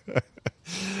need.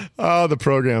 Oh, the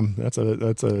program. That's a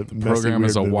messy, Program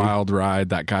is weird a movie. wild ride.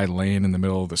 That guy laying in the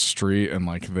middle of the street, and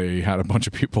like they had a bunch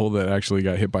of people that actually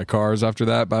got hit by cars after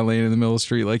that by laying in the middle of the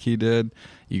street like he did.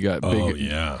 You got big. Oh,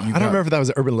 yeah. I don't remember if that was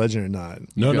an urban legend or not.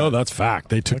 No, that's fact.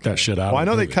 They took that shit out. Well, I of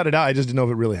know the they movie. cut it out. I just didn't know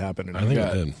if it really happened or not. I think You it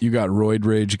got, did. you got Roid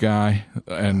Rage guy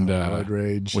and Roid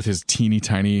Rage. with his teeny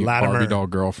tiny Latimer. Barbie doll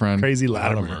girlfriend. Crazy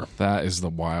Latimer. That is the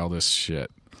wildest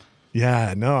shit.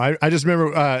 Yeah, no, I just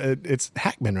remember it's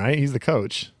Hackman, right? He's the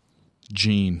coach.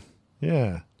 Gene.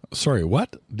 Yeah. Sorry,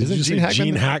 what? Did Isn't you Gene say Hackman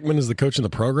Gene the- Hackman is the coach in the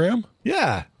program?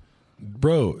 Yeah.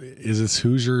 Bro, is this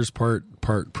Hoosiers part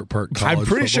college I'm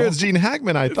pretty sure football? it's Gene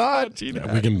Hackman. I thought.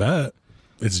 Yeah, we can bet.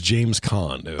 It's James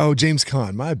Caan, dude. Oh, James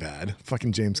Caan. My bad.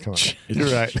 Fucking James Caan. You're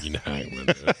right. Gene Hackman,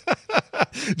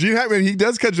 dude. Gene Hackman. He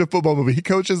does coach a football movie. He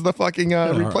coaches the fucking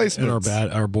Replacements.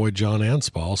 And our boy John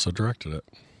Anspaugh also directed it.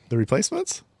 The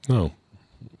Replacements. No,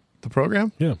 The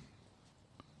program. yeah.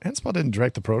 Anspaugh didn't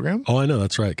direct the program. Oh, I know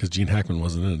that's right because Gene Hackman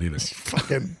wasn't in it either.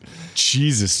 Fucking.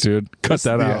 Jesus, dude. Cut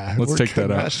that Yeah, out. Let's we're take that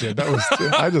cutting out. shit. That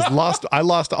was. I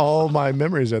lost all my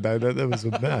memories of that. That was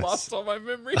a mess. all my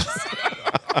memories.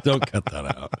 Don't cut that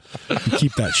out. You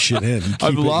keep that shit in. You keep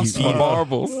I've it, lost you the eat it.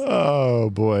 marbles. Oh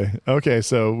boy. Okay,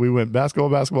 so we went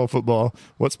basketball, football.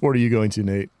 What sport are you going to,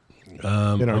 Nate?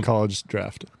 In our college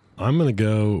draft. I'm going to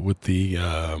go with the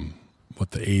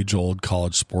age-old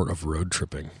college sport of road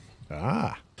tripping.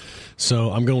 Ah.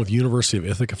 So I'm going with University of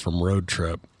Ithaca from Road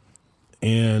Trip.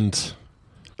 And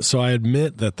so I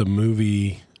admit that the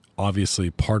movie, obviously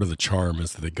part of the charm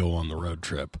is that they go on the road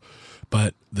trip.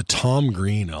 But the Tom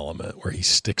Green element where he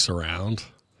sticks around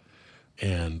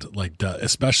and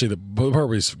especially the part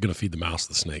where he's going to feed the mouse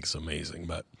the snake is amazing.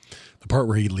 But the part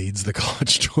where he leads the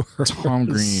college tour, Tom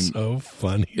Green is so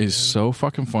funny. is so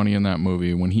fucking funny in that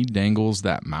movie when he dangles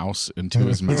that mouse into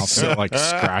his mouth so it like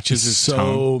scratches his tongue.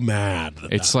 So mad.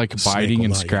 that It's that like snake biting will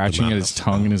and not get the scratching at mouse. his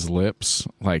tongue and his lips.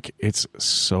 Like, it's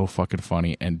so fucking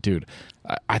funny. And dude,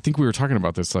 I think we were talking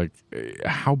about this. Like,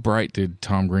 how bright did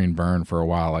Tom Green burn for a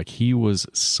while? Like, he was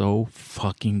so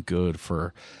fucking good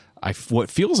for what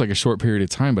feels like a short period of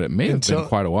time, but it may have been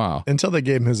quite a while. Until they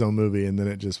gave him his own movie, and then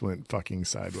it just went fucking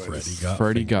sideways.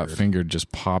 Freddie Got fingered,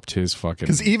 just popped his fucking.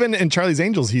 Because even in Charlie's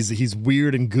Angels, he's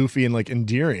weird and goofy and like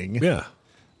endearing. Yeah.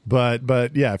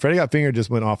 But yeah, Freddie Got Fingered just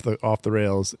went off the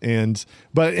rails.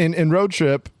 But in Road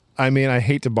Trip, I mean, I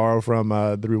hate to borrow from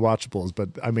the rewatchables, but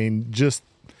I mean, just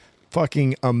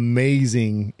fucking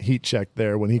amazing heat check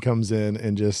there when he comes in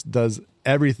and just does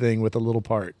everything with a little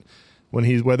part.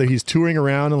 Whether he's touring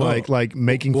around and like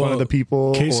making fun of the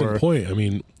people. Case in point, I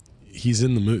mean, he's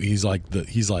in the movie. He's like the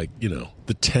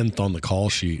 10th on the call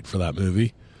sheet for that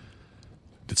movie.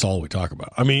 It's all we talk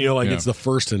about. I mean, Yeah. it's the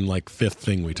first and like fifth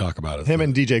thing we talk about. Is him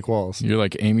and DJ Qualls. You're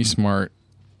like Amy Smart,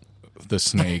 the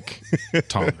Snake,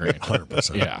 Tom Green.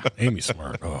 100%. Yeah. Amy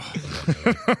Smart. Oh,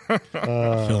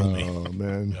 kill me. Oh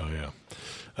man, Oh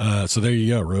yeah. So there you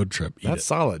go. Road Trip. Eat that's it.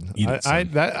 solid. Eat it, son.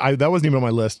 That wasn't even on my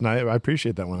list, and I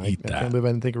appreciate that one. I Eat that. can't believe I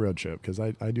didn't think of Road Trip because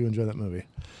I do enjoy that movie.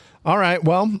 All right,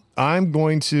 well, I'm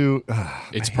going to.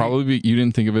 It's probably you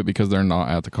didn't think of it because they're not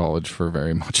at the college for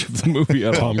very much of the movie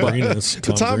at all. Tom Green is.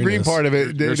 The Tom Green part of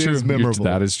it You're is true. memorable.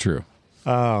 That is true.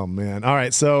 Oh man! All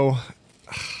right, so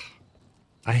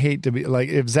I hate to be like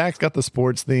if Zach's got the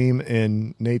sports theme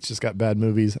and Nate's just got bad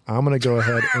movies. I'm gonna go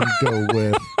ahead and go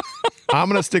with. I'm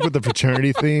gonna stick with the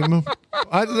fraternity theme.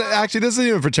 Actually, this isn't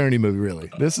even a fraternity movie, really.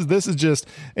 This is just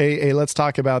a let's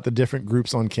talk about the different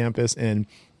groups on campus. And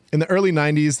in the early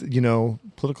 '90s,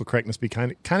 political correctness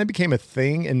kind of became a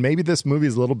thing, and maybe this movie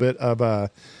is a little bit of a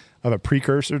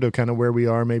precursor to kind of where we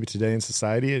are maybe today in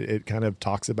society. It kind of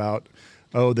talks about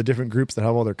the different groups that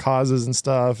have all their causes and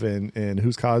stuff, and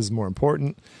whose cause is more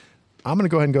important. I'm going to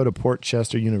go ahead and go to Port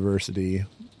Chester University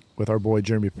with our boy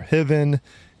Jeremy Piven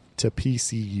to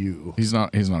PCU. He's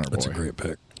not our boy. That's a great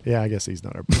pick. Yeah, I guess he's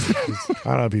not our boy. I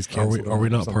don't know if he's canceled. Are we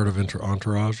not part of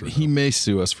Entourage? Or He may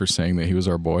sue us for saying that he was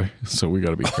our boy, so we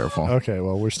got to be careful. Okay,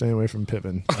 well, we're staying away from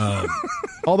Piven.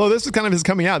 Although this is kind of his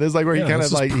coming out. This is like where he kind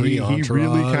of like he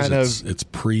really kind of it's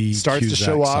pre starts to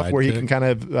show off where he can kind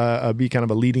of be kind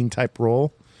of a leading type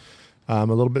role. A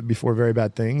little bit before Very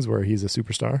Bad Things, where he's a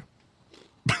superstar.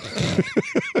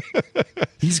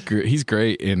 He's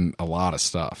great in a lot of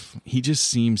stuff. He just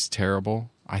seems terrible.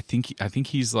 I think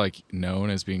he's like known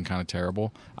as being kind of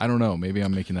terrible. I don't know. Maybe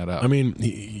I'm making that up. I mean,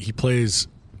 he plays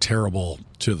terrible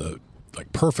to the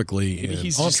perfectly in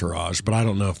he's just- Entourage, but I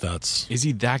don't know if that's. Is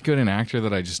he that good an actor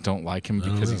that I just don't like him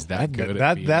because he's that good?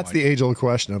 That's the age old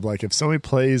question of like if somebody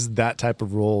plays that type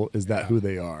of role, is that who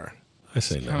they are? I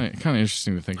say no. kind of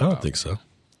interesting to think I about. don't think so.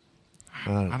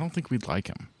 I don't think we'd like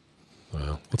him.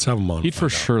 Well, let's have him on. He'd for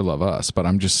sure love us, but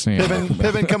I'm just saying.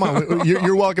 Piven, come on,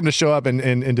 you're welcome to show up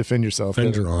and defend yourself.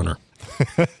 Defend your honor.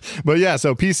 But yeah,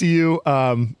 so PCU,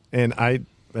 and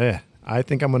I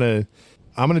think I'm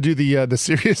gonna do the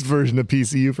serious version of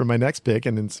PCU for my next pick,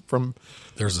 and it's from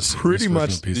There's a serious Pretty version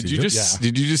much- of PC Did you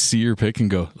Joe. just see your pick and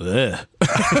go? Ugh.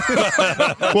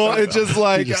 well, it's just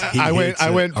like He I went hates it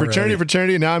already.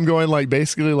 fraternity, and now I'm going like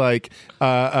basically like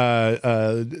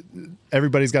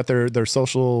everybody's got their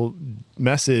social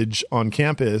message on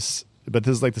campus, but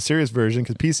this is like the serious version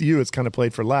because PCU it's kind of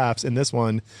played for laughs, and this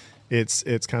one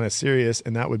it's kind of serious,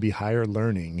 and that would be Higher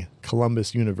Learning,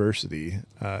 Columbus University,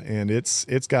 and it's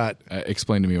got.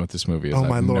 Explain to me what this movie is. Oh I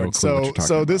my have no lord! clue what you're talking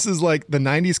So about. this is like the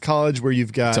 '90s college where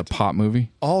you've got It's a pop movie.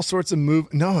 all sorts of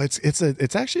No, it's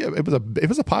actually it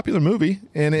was a popular movie,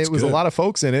 and it was good. a lot of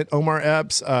folks in it. Omar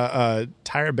Epps,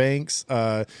 Tyra Banks,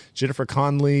 Jennifer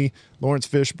Connelly, Lawrence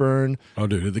Fishburne, Oh,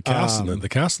 dude, the cast in the movie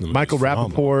Michael is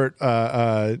phenomenal.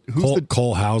 Rappaport. Who's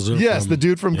Cole Hauser. Yes, from- the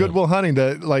dude from yeah, Good Will Hunting.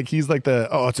 He's like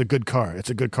it's a good car. It's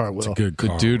a good car. Will. It's a good The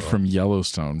car, dude bro. from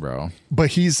Yellowstone, bro.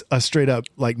 But he's a straight up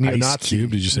like neo-Nazi.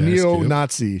 Cube? Did you say Ice Cube?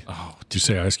 neo-Nazi? Did you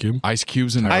say Ice Cube? Ice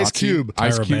Cube's and Ice Nazi. Cube.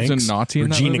 Ice Tyra Cube's Banks? and Nazi in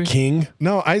that Regina movie? King.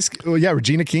 No,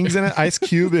 Regina King's in it. Ice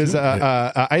Cube is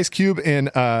Ice Cube and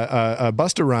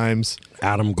Busta Rhymes.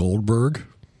 Adam Goldberg.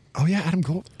 Oh yeah, Adam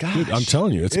Gold. Gosh, Dude, I'm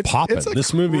telling you, it's popping. It's a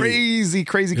This movie- crazy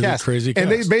It's a cast. crazy And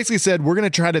they cast. basically said we're going to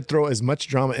try to throw as much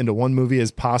drama into one movie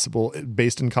as possible,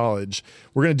 based in college.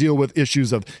 We're going to deal with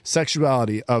issues of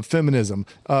sexuality, of feminism,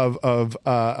 of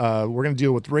we're going to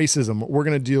deal with racism. We're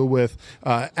going to deal with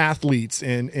athletes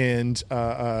and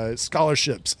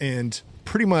scholarships and.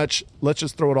 Pretty much, let's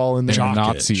just throw it all in there. And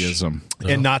Jockage. Nazism.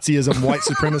 And Nazism, white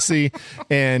supremacy,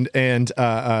 and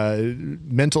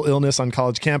mental illness on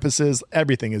college campuses.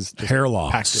 Everything is just Hair packed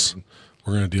loss. in.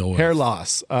 We're going to deal with Hair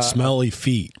loss. smelly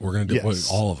feet. We're going to deal with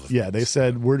Yes. all of them. Yeah, they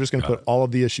said we're just going to put all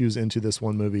of the issues into this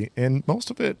one movie, and most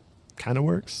of it kind of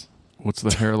works. What's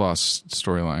the hair loss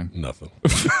storyline? Nothing.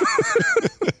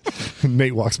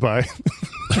 Nate walks by.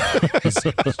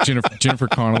 Jennifer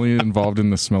Connelly involved in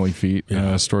the smelly feet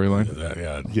storyline.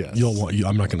 Yeah. Yes.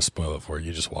 I'm not going to spoil it for you.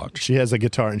 You just watch. She has a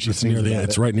guitar and she It's sings near the about end.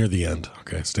 It's it. right near the end.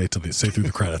 Okay, stay through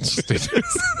the credits. It's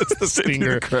the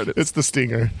stinger. It's the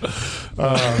stinger.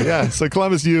 Yeah. So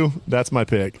Columbus U. That's my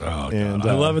pick. Oh, God. And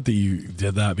I love it that you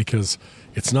did that because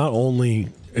it's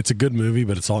a good movie,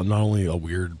 but it's not only a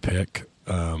weird pick,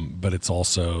 but it's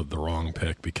also the wrong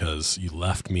pick because you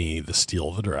left me the steal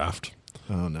of the draft.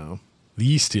 Oh no.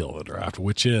 The steal of the draft,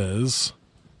 which is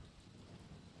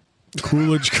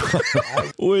Coolidge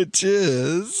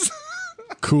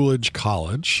Coolidge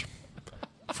College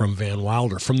from Van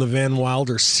Wilder, from the Van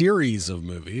Wilder series of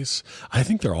movies. I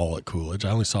think they're all at Coolidge. I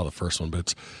only saw the first one,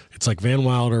 but it's like Van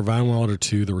Wilder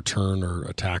 2, The Return or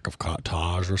Attack of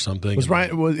Taj or something.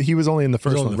 He was only in the He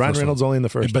was first only one. the Ryan first Reynolds one. only in the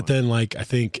first But one. then, like, I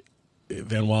think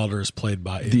Van Wilder is played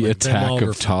by The like, Attack Van Wilder,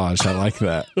 of Taj. I like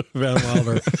that. Van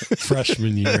Wilder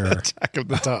freshman year. Attack of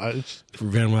the Taj.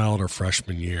 Van Wilder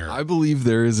freshman year. I believe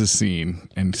there is a scene,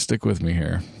 and stick with me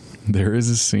here. There is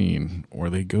a scene where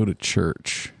they go to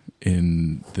church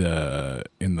in the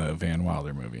Van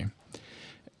Wilder movie,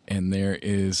 and there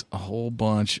is a whole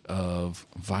bunch of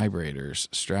vibrators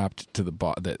strapped to the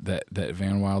that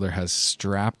Van Wilder has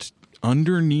strapped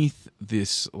underneath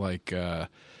this, like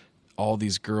all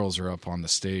these girls are up on the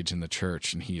stage in the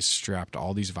church, and he's strapped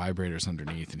all these vibrators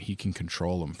underneath, and he can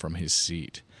control them from his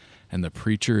seat. And the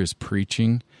preacher is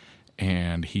preaching,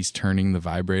 and he's turning the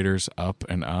vibrators up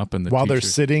and up, and While they're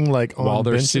sitting like on while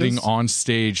they're benches? sitting on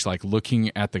stage, like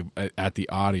looking at the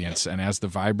audience. And as the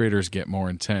vibrators get more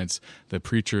intense, the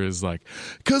preacher is like,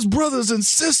 "'Cause brothers and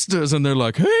sisters," and they're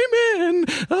like, "Amen."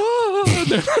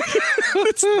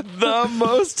 It's the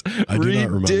most I do not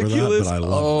remember that, ridiculous. but I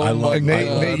love my Nate,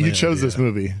 God. Nate, you chose this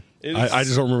movie. I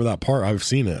just don't remember that part. I've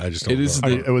seen it. I just don't It is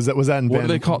remember. the- Was that in What Van?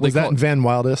 do they call- Was they that call- in Van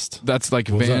Wildest? That's like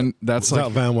Was Van. that- That's was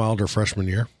like that Van Wilder freshman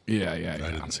year. yeah. I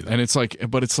didn't see that. And it's like,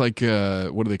 but it's like,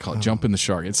 what do they call it? Jumping the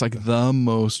shark. It's like the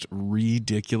most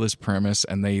ridiculous premise,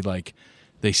 and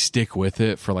they stick with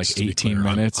it for like Just to be 18 clear,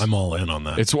 minutes. I'm all in on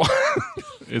that. It's wild.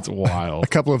 It's wild. A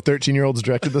couple of 13-year-olds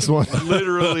directed this one.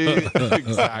 Literally,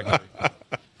 exactly.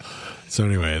 So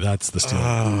anyway, that's the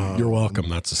steal. You're welcome.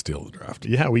 That's the steal of the draft.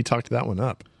 Yeah, we talked that one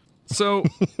up. So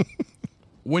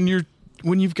when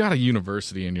you've got a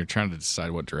university and you're trying to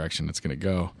decide what direction it's going to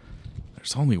go,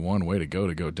 there's only one way to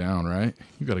go down, right?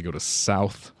 You got to go to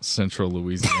South Central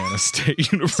Louisiana State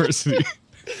University.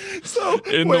 So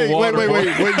In the wait. water.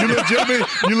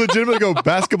 You legitimately go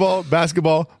basketball,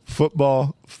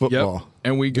 football. Yep.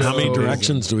 And we go. How many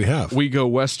directions do we have? We go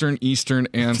Western, Eastern,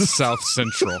 and South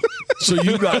Central. So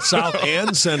you got South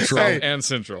and Central. And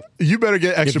Central. You better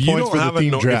get extra points for the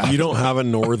team draft. If you don't have a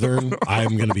Northern,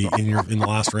 I'm going to be in the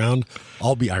last round.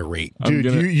 I'll be irate. Dude,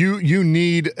 gonna- you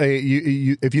need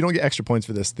you if you don't get extra points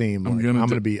for this theme, I'm gonna gonna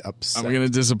di- be upset. I'm going to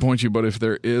disappoint you, but if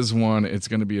there is one, it's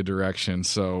going to be a direction.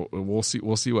 So we'll see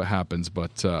what happens.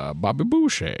 But Bobby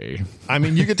Boucher. I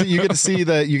mean, you get to see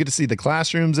the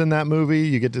classrooms in that movie.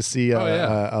 You get to see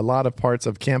yeah. a lot of parts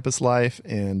of campus life,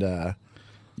 and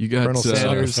You got Colonel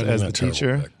Sanders Defending as that the terrible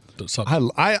teacher. pick.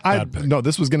 I Bad pick. no,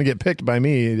 this was going to get picked by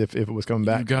me if it was coming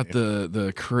back. You got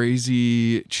the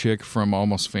crazy chick from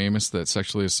Almost Famous that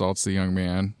sexually assaults the young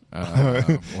man.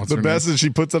 What's The her best name? is she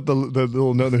puts up the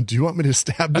little note. Do you want me to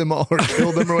stab them all or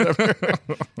kill them or whatever?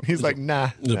 He's like, nah.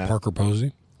 Is it Parker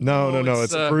Posey? No.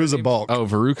 It's Veruza Balk. Oh,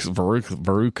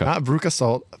 Veruca. Not Veruca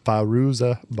Salt,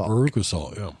 Veruza Balk. Veruca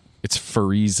Salt, yeah. It's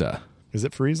Fariza. Is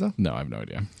it Frieza? No, I have no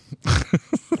idea.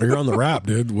 You're on the rap,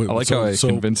 dude. I like how I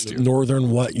convinced you.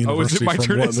 Northern what is it university my from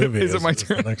turn? what Is it- movie? is it my the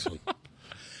turn? next one.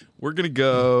 We're going to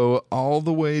go all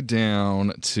the way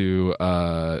down to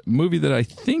a movie that I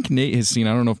think Nate has seen.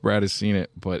 I don't know if Brad has seen it,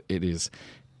 but it is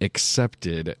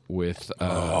Accepted with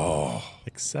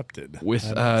Accepted. with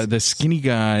the skinny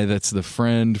guy that's the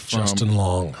friend from Justin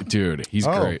Long. Dude, he's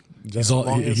Oh, great. He's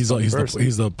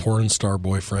the porn star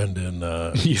boyfriend in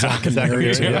Zack and Zack and Mary,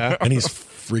 Mary, yeah. and he's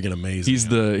freaking amazing.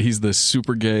 He's the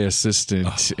super gay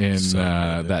assistant in so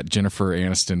good. that Jennifer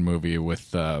Aniston movie with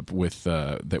that when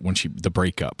the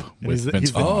breakup with Vince he's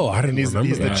Vaughn. Oh, I didn't he's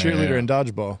remember the that. cheerleader Yeah. in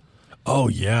Dodgeball. Oh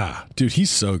yeah, dude, he's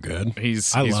so good.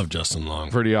 He's love Justin Long.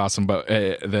 pretty awesome. But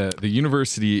the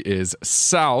university is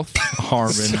South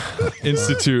Harmon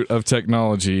Institute of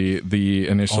Technology. The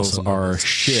initials Also known are as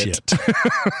shit.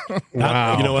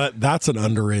 Wow. You know what? That's an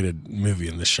underrated movie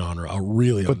in this genre.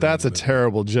 But that's a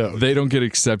terrible joke. They don't get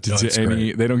accepted No, to it's any.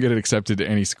 great. They don't get accepted to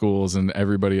any schools, and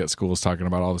everybody at school is talking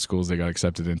about all the schools they got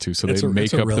accepted into. So they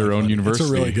make up their own university.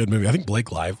 It's a really good movie. I think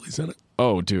Blake Lively's in it.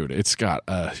 Oh, dude, it's got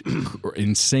a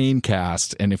insane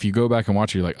cast, and if you go back and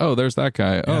watch it, you're like, oh, there's that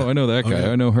guy. Oh, I know that guy. Okay.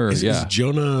 I know her. Is yeah,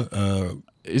 Jonah?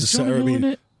 is Jonah Hill in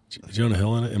it? Jonah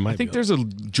Hill in it? It might I think be. there's a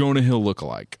Jonah Hill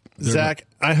lookalike. Zach,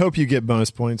 I hope you get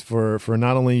bonus points for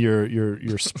not only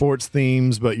your sports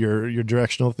themes but your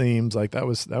directional themes. Like that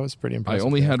was pretty I impressive.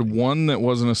 only had one that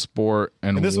wasn't a sport,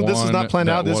 and And this one was not planned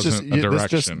that out. This just wasn't a this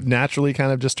just direction. naturally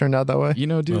kind of just turned out that way. You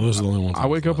know, dude, No, those are the only ones I on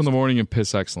wake this up in the morning and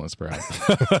piss excellence, Brad.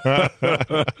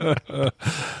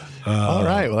 All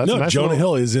right, well that's no, a nice Jonah little-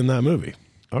 Hill is in that movie,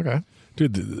 Okay,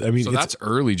 dude. I mean, So it's, that's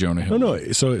early Jonah Hill.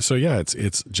 no. So yeah,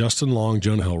 it's Justin Long,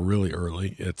 Jonah Hill, really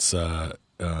early. It's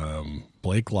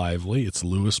Blake Lively. It's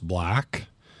Lewis Black.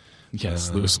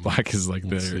 Yes, Lewis Black is like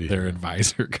see their here.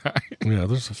 advisor guy. Yeah,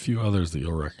 there's a few others that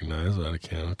you'll recognize that I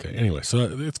can't. Okay, anyway, so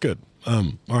it's good. All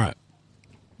right.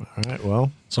 all right.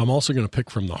 Well, So I'm also going to pick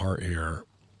from the heart here.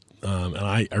 And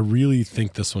I really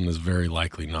think this one is very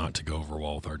likely not to go over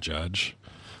well with our judge,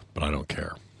 but I don't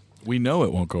care. We know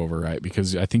it won't go over right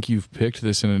because I think you've picked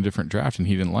this in a different draft and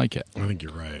he didn't like it. I think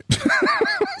you're right.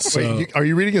 wait, are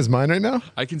you reading his mind right now?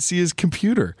 I can see his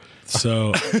computer.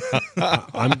 So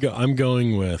I'm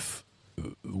going with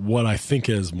what I think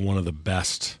is one of the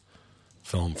best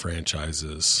film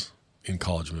franchises in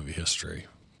college movie history.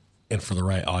 And for the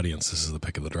right audience, this is the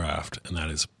pick of the draft, and that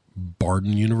is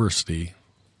Barden University,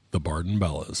 the Barden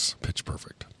Bellas, Pitch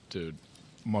Perfect. Dude,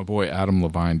 my boy Adam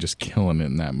Levine just killing it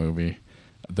in that movie.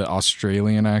 The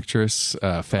Australian actress,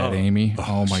 Fat Amy.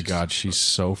 Oh my God, she's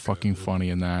so fucking funny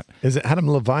in that. Is it Adam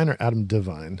Levine or Adam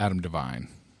Devine? Adam Devine.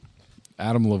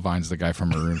 Adam Levine's the guy from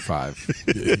Maroon 5.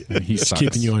 And he sucks.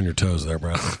 Keeping you on your toes there,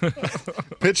 Brad.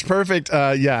 Pitch Perfect.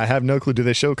 Yeah, I have no clue. Do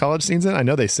they show college scenes in it? I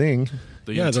know they sing.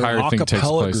 The they're entire an thing takes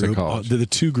acapella place group. at college. The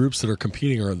two groups that are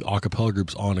competing are the acapella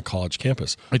groups on a college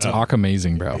campus. It's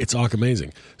amazing, bro. It's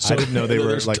amazing. So I didn't know they were,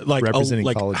 there's, like, representing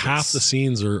like colleges. half the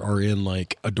scenes are in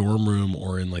like a dorm room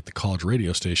or in like the college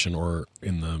radio station or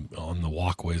on the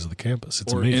walkways of the campus.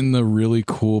 It's or amazing. in the really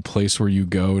cool place where you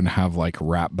go and have like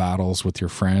rap battles with your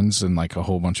friends and like a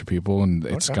whole bunch of people, and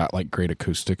it's got like great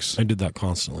acoustics. I did that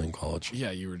constantly in college.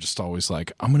 Yeah, you were just always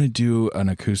like, I'm gonna do an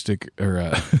acoustic or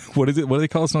what is it? What do they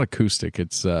call it? It's not acoustic.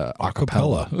 It's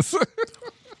acapella.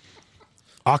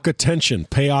 Attention,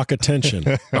 pay attention.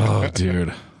 Oh,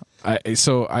 dude.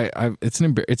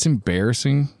 It's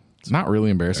embarrassing. It's not really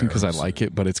embarrassing because I like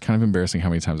it, but it's kind of embarrassing how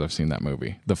many times I've seen that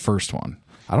movie. The first one.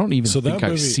 I don't even think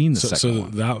I've seen the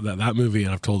second one. That movie,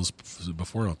 and I've told this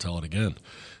before, and I'll tell it again.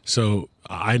 So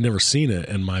I'd never seen it,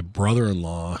 and my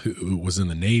brother-in-law, who was in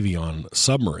the Navy on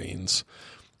submarines,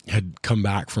 had come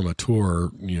back from a tour,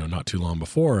 not too long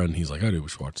before, and he's like, "Oh, dude, we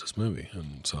should watch this movie."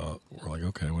 And so we're like,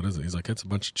 "Okay, what is it?" He's like, "It's a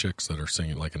bunch of chicks that are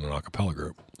singing like in an a cappella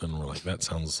group," and we're like, "That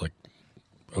sounds like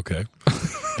okay."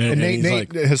 And Nate, he's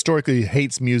Nate historically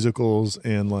hates musicals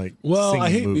and like. Well, singing I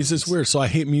hate movies. it's weird. So I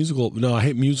hate I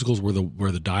hate musicals where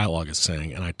the dialogue is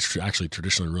sang, and I actually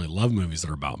traditionally really love movies that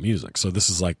are about music. So this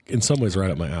is like in some ways right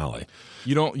up my alley.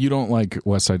 You don't like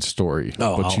West Side Story.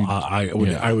 but you,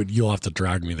 I would. You'll have to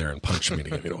drag me there and punch me to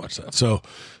get me to watch that. So,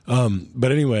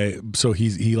 but anyway, so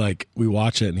he like we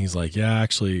watch it, and he's like, yeah,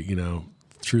 actually,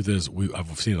 truth is,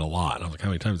 I've seen it a lot. And I'm like, how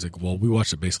many times? Like, well, we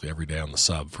watched it basically every day on the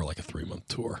sub for like a 3-month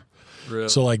tour. Really?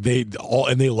 So like they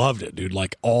loved it, dude.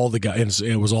 Like all the guys, and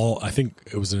it was all, I think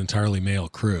it was an entirely male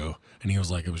crew. And he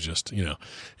was like, it was just,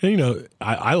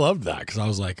 I loved that because I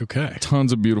was like, okay.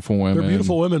 Tons of beautiful women. They're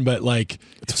beautiful women, but like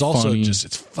it's also funny.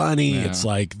 it's funny. Yeah. It's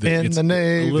like In the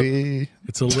Navy.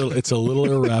 It's a little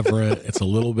irreverent. It's a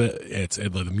little bit.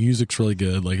 The music's really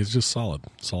good. Like it's just solid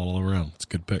all around. It's a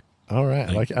good pick. All right.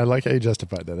 I like how you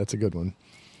justified that. That's a good one.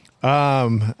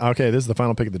 Okay, this is the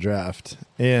final pick of the draft.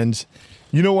 And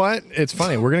you know what? It's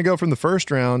funny. We're going to go from the first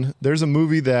round. There's a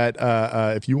movie that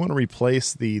if you want to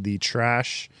replace the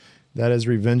trash that is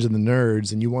Revenge of the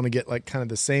Nerds, and you want to get like kind of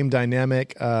the same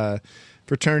dynamic,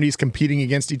 fraternities competing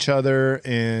against each other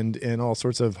and all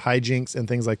sorts of hijinks and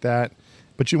things like that,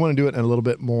 but you want to do it in a little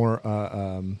bit more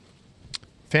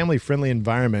family-friendly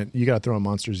environment, you got to throw in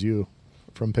Monsters U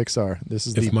from Pixar. This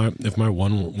is If my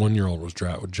 1-year-old was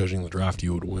judging the draft,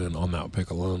 you would win on that pick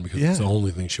alone because it's the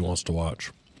only thing she wants to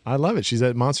watch. I love it. She's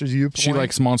at Monsters U. She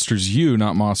likes Monsters U,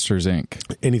 not Monsters Inc.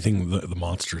 Anything the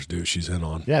monsters do, she's in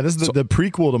on. Yeah, this is the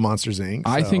prequel to Monsters Inc.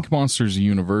 I so- think Monsters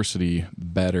University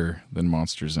better than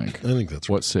Monsters Inc. I think that's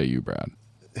What say you, Brad?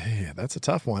 Yeah, that's a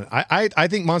tough one. I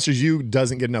think Monsters U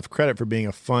doesn't get enough credit for being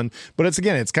a fun, but it's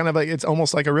kind of like it's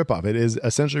almost like a ripoff. It is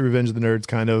essentially Revenge of the Nerds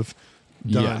kind of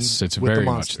done. Yes, it's with the very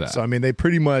much monsters. that. So I mean, they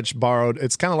pretty much borrowed.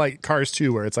 It's kind of like Cars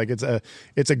 2, where it's like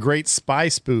it's a great spy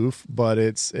spoof, but a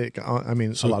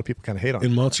lot of people kind of hate on it.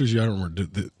 In Monsters, I don't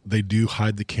remember. They do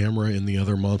hide the camera in the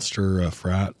other monster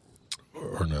frat,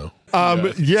 or no?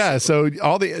 Yeah. So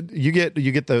you get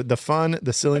the fun,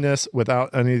 the silliness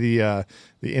without any of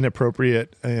the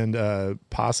inappropriate and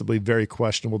possibly very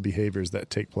questionable behaviors that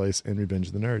take place in Revenge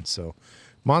of the Nerds. So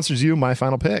Monsters U, my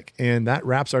final pick, and that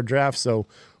wraps our draft. So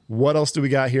what else do we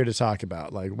got here to talk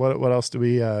about? Like what else do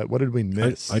we what did we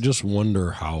miss? I just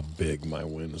wonder how big my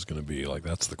win is going to be. Like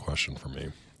that's the question for me.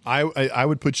 I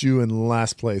would put you in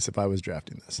last place if I was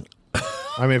drafting this.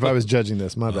 I mean, if I was judging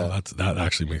this, my bad. That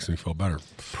actually makes me feel better.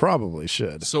 Probably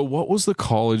should. So what was the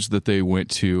college that they went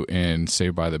to in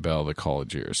Saved by the Bell, the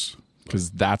college years? Because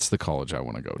that's the college I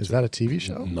want to go Is to. that a TV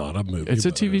show? Not a movie. It's a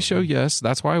but TV show, yes.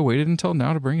 That's why I waited until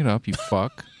now to bring it up, you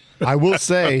fuck. I will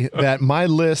say that my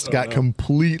list got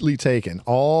completely taken.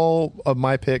 All of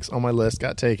my picks on my list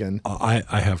got taken, I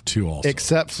have two also.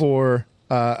 except for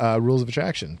Rules of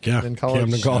Attraction. Yeah, Camden College.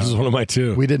 Camden College is one of my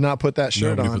two. We did not put that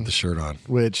shirt Nobody on, put the shirt on.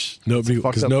 which No, it's a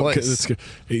fucked because up place.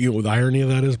 the irony of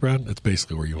that is, Brad, that's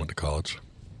basically where you went to college.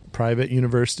 Private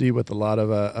university with a lot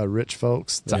of rich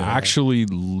folks. It's that actually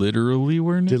literally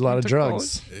where Nick did a lot went of to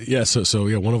drugs. Yeah,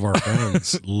 so one of our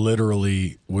friends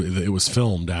literally it was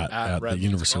filmed at the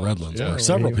University of Redlands, where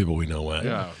several people we know went.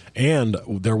 Yeah. And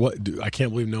I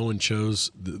can't believe no one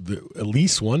chose at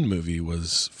least one movie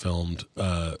was filmed.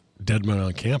 Dead Men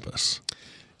on Campus.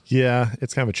 Yeah,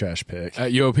 it's kind of a trash pick.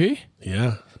 At UOP?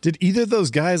 Yeah. Did either of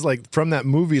those guys from that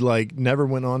movie never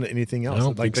went on to anything else? I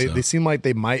don't think so. They seem like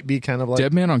they might be kind of like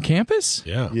Dead Man on Campus?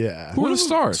 Yeah. Yeah. Who are the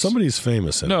stars? Somebody's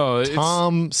famous in it. No,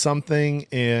 Tom something,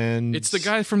 and it's the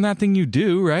guy from That Thing You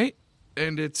Do, right?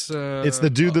 And it's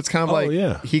the dude that's kind of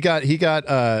yeah. he got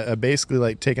basically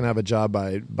like taken out of a job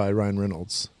by Ryan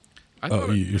Reynolds. I Oh,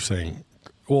 thought you're saying,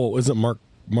 well, is it Mark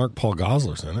Paul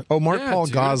Gosselaar's in it? Oh, Mark Yeah, Paul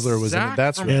dude, Gosselaar was in it. Zach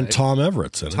That's from- right. And Tom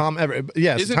Everett's in it. Tom Everett.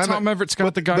 Yes, Isn't Tom Everett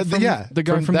Scott the guy but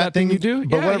from That Thing You Do?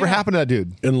 But Yeah, whatever yeah. happened to that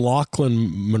dude? And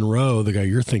Lachlan Monroe, the guy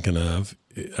you're thinking of,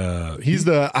 He's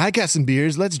I got some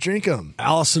beers. Let's drink them.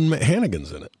 Allison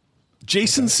Hannigan's in it.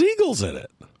 Jason Siegel's in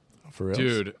it. For real,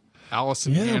 Dude,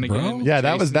 Allison Yeah, Hannigan. bro. Yeah,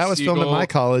 that was Jason filmed at Segel, my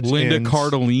college, Linda and-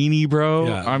 Cardellini, bro.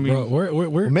 Yeah, I mean, bro,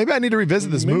 we're Maybe I need to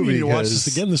revisit this maybe movie. we need to watch 'cause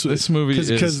this again. This movie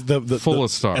is full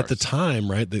of stars. At the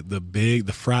time, right?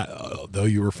 The frat. Though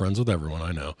you were friends with everyone,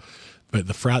 I know. But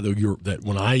the frat that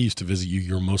when I used to visit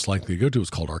you're most likely to go to was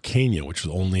called Arcania, which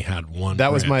only had one.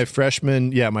 That was branch. my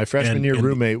freshman. Yeah, my freshman And- year and-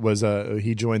 roommate was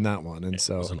he joined that one, and It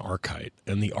so was an archite,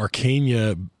 and the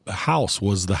Arcania house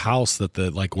was the house that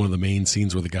one of the main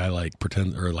scenes where the guy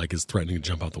is threatening to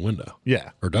jump out the window, yeah.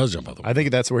 or does jump out the window. I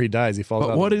think that's where he dies. He falls.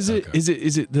 but out what of is it? Is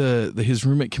it the his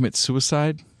roommate commits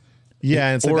suicide? Yeah,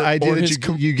 and it's like Or- the idea or that his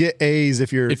you get A's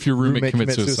if your roommate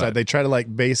commits suicide. suicide. They try to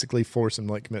basically force him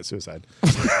to commit suicide.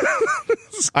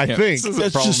 I think This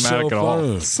isn't problematic at all.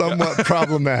 fun. somewhat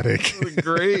problematic.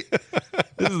 Great.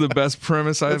 This is the best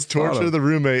premise I've Let's thought torture of. the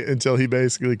roommate until he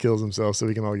basically kills himself so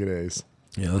we can all get A's.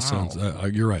 Yeah, that sounds.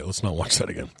 You're right. Let's not watch that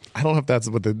again. I don't know if that's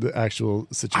what the actual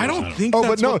situation. I don't think. Oh,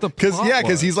 that's but no, what the because plot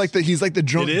was. he's like the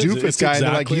drunk It is. doofus It's guy. And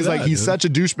exactly he's that, he's dude. such a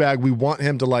douchebag. We want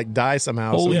him to like die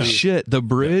somehow. Holy so shit! The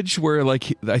bridge where like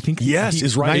I think Yes,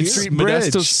 is right it's here.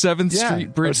 Bridge. Modesto's 7th Yeah.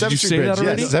 Street Bridge. Or 7th Did you Street say Bridge. that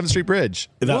already? Yes, 7th Street Bridge.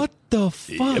 What the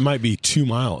fuck? It might be 2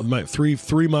 miles. It might 3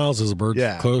 miles as a bird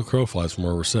Yeah. crow flies from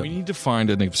where we're We sitting. need to find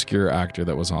an obscure actor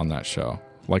that was on that show,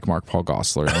 like Mark Paul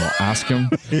Gosselaar, and we'll ask him.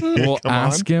 We'll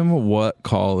ask him what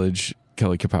college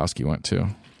Kelly Kapowski went to.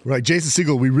 We're like, Jason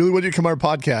Segel, we really want you to come on our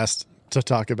podcast to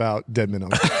talk about Dead Men on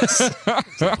Glass.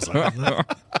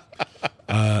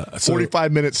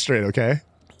 45 minutes straight, okay?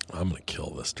 I'm gonna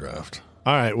kill this draft.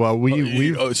 All right. Well,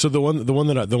 we So the one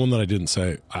that I didn't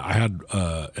say, I had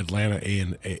Atlanta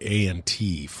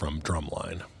A&T from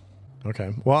Drumline.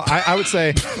 okay. Well, I would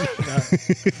say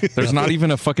There's not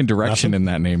even a fucking direction in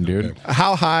that name, dude.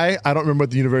 How High. I don't remember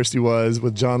what the university was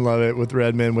with John Lovett, with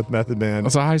Redman, with Method Man.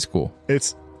 It's a high school.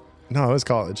 It was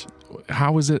college.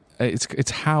 How is it?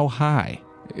 It's How High.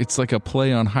 It's like a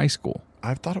play on high school.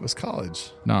 I thought it was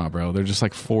college. Nah, bro. They're just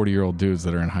like 40-year-old dudes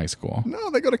that are in high school. No,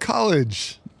 they go to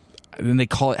college. And then they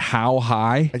call it How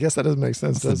High. I guess that doesn't make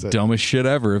sense, does The it? dumbest shit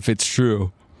ever if it's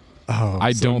true. Oh,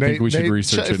 I so don't think we should Nate,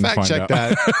 research it and fact find check out.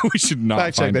 that. We should not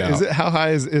Fact check find that. out. Is it How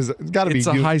High is it's got to be It's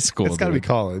a high school, It's got to be dude.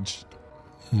 college.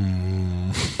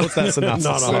 What's that synopsis?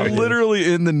 Not say? all.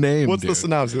 Literally in the name. What's dude. the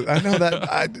synopsis? I know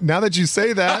that. Now that you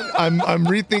say that, I'm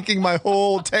rethinking my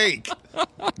whole take.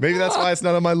 Maybe that's why it's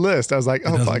not on my list. I was like,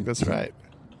 oh fuck, that's right.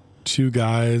 2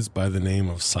 guys by the name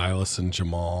of Silas and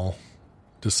Jamal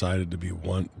decided to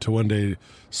one day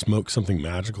smoke something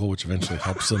magical, which eventually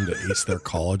helps them to ace their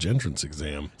college entrance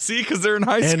exam. See, because they're in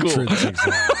high school. Entrance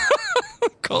exam.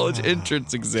 College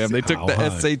entrance exam. They took How the high?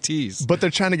 SATs. But they're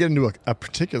trying to get into a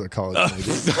particular college.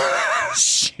 Maybe.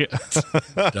 Shit.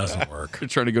 Doesn't work. They're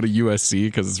trying to go to USC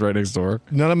because it's right next door.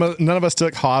 None of us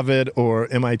took Harvard or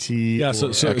MIT. Yeah, so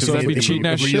that'd be cheating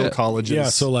as real shit. colleges. Yeah,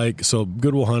 so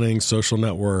Good Will Hunting, Social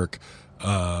Network,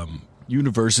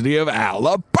 University of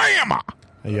Alabama.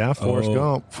 yeah, Forrest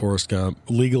Gump. Forrest Gump,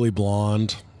 Legally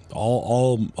Blonde,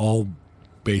 all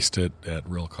based at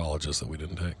real colleges that we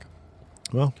didn't take.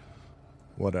 Well,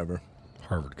 whatever.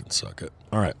 Harvard can suck it.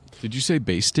 All right, Did you say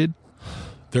basted?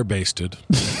 they're basted.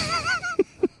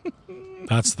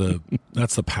 That's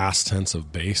the past tense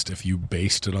of based. If you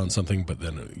based it on something, but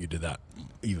then you did that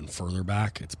even further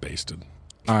back, it's basted.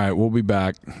 All right, we'll be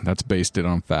back. That's basted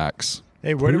on facts.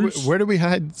 Hey, where do we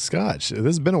hide Scotch? This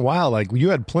has been a while. Like you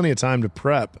had plenty of time to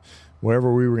prep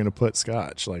wherever we were going to put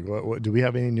Scotch. Like, what do we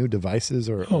have any new devices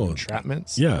or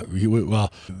entrapments? Yeah,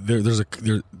 well, there's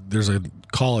a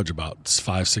college about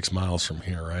 5-6 miles from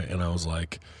here, right? And I was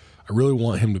like, I really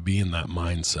want him to be in that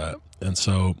mindset. And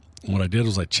so what I did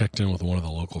was I checked in with one of the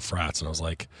local frats, and I was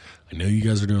like, I know you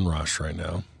guys are doing Rush right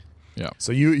now. Yeah.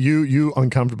 So you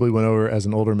uncomfortably went over as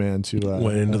an older man to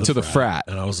Went into the frat.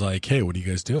 and I was like, hey, what are you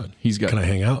guys doing? Can I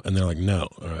hang out? And they're like, no.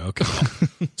 All right, okay.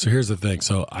 So here's the thing.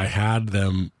 So I had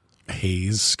them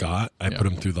haze Scott. I put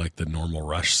him through like the normal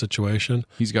Rush situation.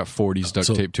 He's got 40s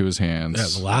duct tape to his hands.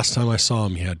 Yeah, the last time I saw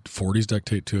him, he had 40s duct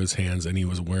tape to his hands, and he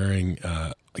was wearing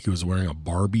a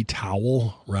Barbie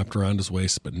towel wrapped around his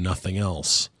waist, but nothing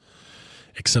else,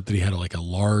 except that he had like a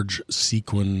large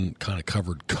sequin kind of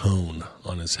covered cone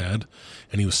on his head,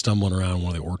 and he was stumbling around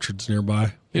one of the orchards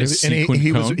nearby. He had a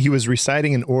sequin cone. he was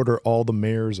reciting in order all the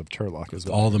mayors of Turlock as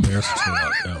well. All the mares were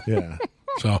like, Yeah.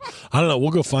 So I don't know. We'll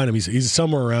go find him. He's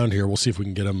somewhere around here. We'll see if we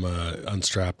can get him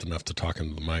unstrapped enough to talk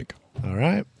into the mic. All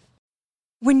right.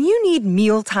 When you need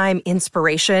mealtime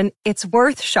inspiration, it's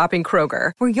worth shopping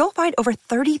Kroger, where you'll find over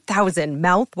 30,000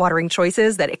 mouth-watering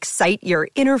choices that excite your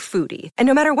inner foodie. And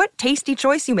no matter what tasty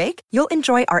choice you make, you'll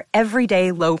enjoy our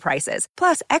everyday low prices,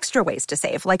 plus extra ways to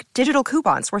save, like digital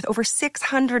coupons worth over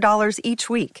 $600 each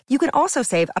week. You can also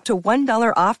save up to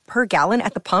 $1 off per gallon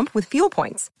at the pump with fuel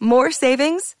points. More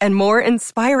savings and more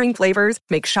inspiring flavors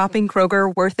make shopping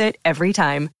Kroger worth it every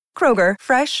time. Kroger,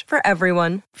 fresh for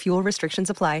everyone. Fuel restrictions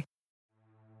apply.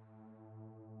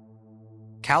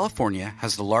 California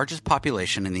has the largest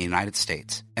population in the United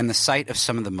States and the site of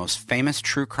some of the most famous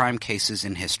true crime cases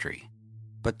in history.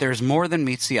 But there's more than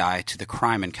meets the eye to the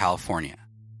crime in California.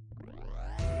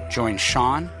 Join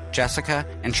Sean, Jessica,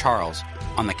 and Charles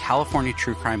on the California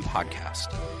True Crime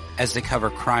Podcast as they cover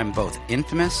crime both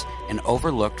infamous and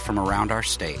overlooked from around our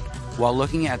state, while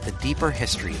looking at the deeper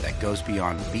history that goes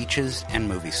beyond beaches and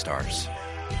movie stars.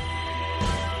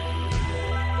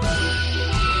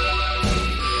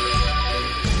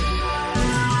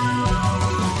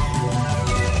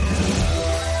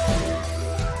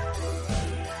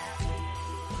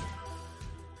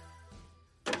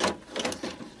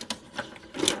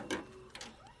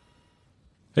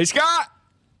 Hey, Scott,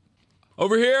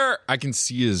 over here. I can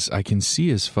see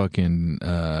his fucking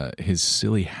his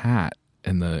silly hat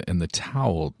and the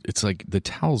towel. It's like the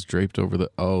towel's draped over the.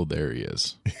 Oh, there he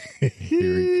is.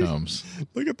 Here he comes.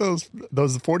 Look at those.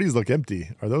 Those 40s look empty.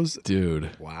 Are those?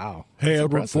 Dude. Wow. Hey, That's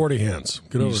Edward, impressive. 40 hands.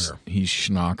 Get over here. He's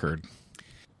schnockered.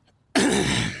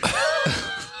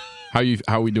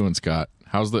 How we doing, Scott?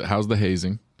 How's the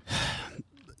hazing?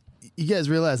 You guys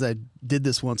realize I did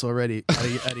this once already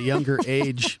at a younger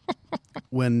age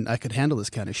when I could handle this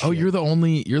kind of shit. Oh, you're the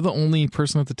only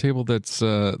person at the table that's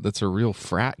a real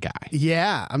frat guy.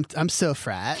 Yeah, I'm so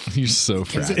frat. You're so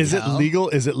frat. Is it Hell. legal?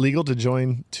 Is it legal to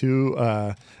join two?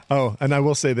 And I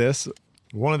will say this: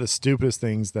 one of the stupidest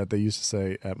things that they used to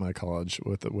say at my college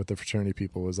with the fraternity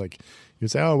people was like,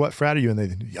 you'd say, "Oh, what frat are you?" And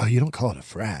they, you don't call it a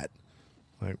frat."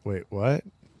 Like, wait, what?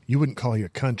 You wouldn't call your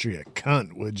country a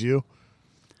cunt, would you?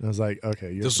 And I was like,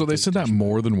 okay. So they said that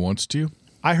more than once to you?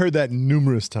 I heard that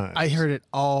numerous times. I heard it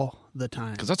all the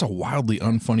time. Because that's a wildly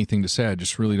unfunny thing to say. I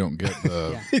just really don't get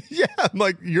the. Yeah, I'm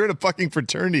like, you're in a fucking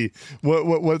fraternity.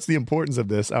 What's the importance of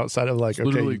this outside of like, okay,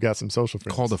 literally you've got some social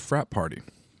friends. Called a frat party.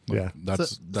 Like, Yeah.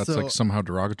 that's So- like somehow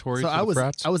derogatory So to I the was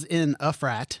frats. I was in a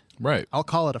frat. Right. I'll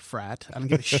call it a frat. I don't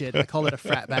give a shit. I called it a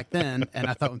frat back then, and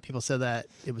I thought when people said that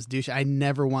it was douche. I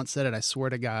never once said it. I swear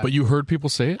to God. But you heard people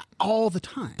say it? all the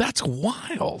time. That's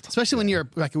wild. Especially when you're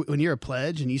like when you're a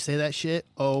pledge and you say that shit.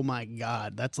 Oh my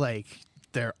God, that's like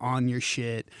they're on your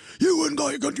shit. You wouldn't call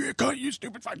your country a cunt, you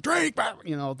stupid fucking drink.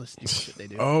 You know all the stupid shit they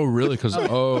do. Oh, really? Because that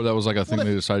was like a thing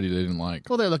they decided they didn't like.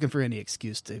 Well, they're looking for any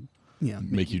excuse to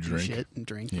Make you do drink. shit and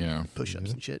drink. Yeah.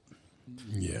 Push-ups and shit.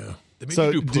 Yeah. They made So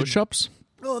you do did- push-ups?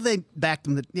 Well, they backed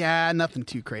them. Nothing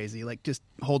too crazy. Like just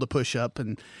hold a push-up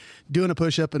and doing a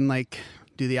push-up and like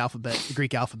do the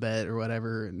Greek alphabet or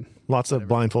whatever. And Lots of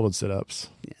blindfolded sit-ups.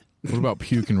 What about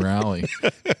puke and rally?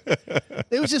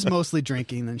 it was just mostly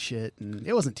drinking and shit, and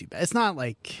it wasn't too bad. It's not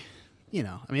like, I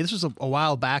mean, this was a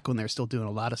while back when they're still doing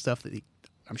a lot of stuff that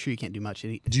I'm sure you can't do much.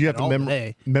 Do you have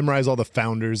to memorize all the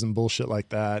founders and bullshit like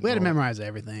that? We had to memorize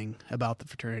everything about the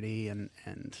fraternity and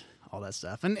all that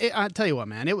stuff. And I tell you what,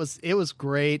 man, it was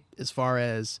great as far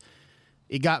as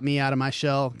it got me out of my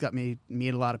shell, got me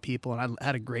meet a lot of people, and I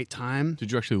had a great time.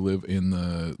 Did you actually live in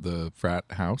the frat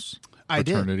house? I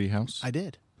did. Fraternity house? I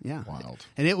did, yeah. Wild.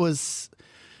 And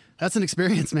that's an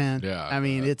experience, man. Yeah, I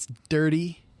mean, it's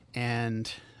dirty,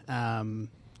 and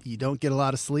you don't get a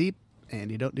lot of sleep, and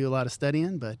you don't do a lot of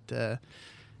studying, but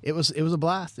it was a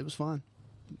blast. It was fun.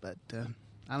 But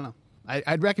I don't know.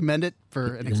 I'd recommend it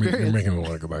for an experience. You're making me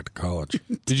want to go back to college.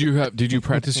 Did you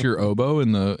practice your oboe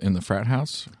in the frat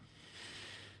house?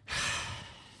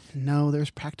 No, there's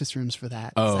practice rooms for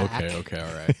that. Oh, Zach. okay,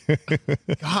 all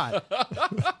right. God,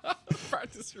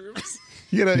 Practice rooms.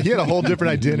 He had a whole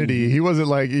different identity. He wasn't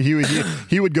like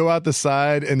he would go out the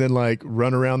side and then like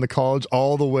run around the college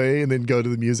all the way and then go to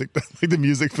the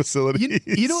music facility.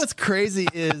 you know what's crazy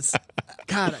is,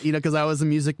 God, because I was a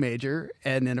music major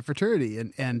and in a fraternity,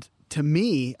 and to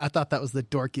me, I thought that was the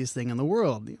dorkiest thing in the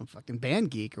world, fucking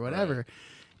band geek or whatever. Right.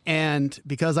 And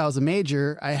because I was a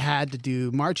major, I had to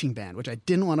do marching band, which I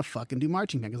didn't want to fucking do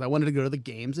marching band because I wanted to go to the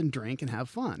games and drink and have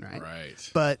fun, right? Right.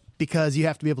 But because you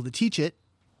have to be able to teach it,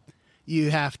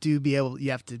 you have to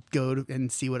go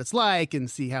and see what it's like and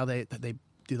see how they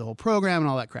do the whole program and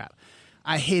all that crap.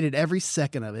 I hated every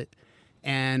second of it.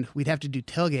 And we'd have to do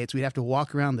tailgates. We'd have to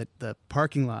walk around the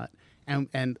parking lot.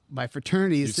 And my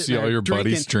fraternity is You'd see all your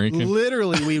buddies drinking.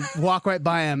 Literally, we walk right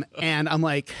by them, and I'm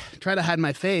like, try to hide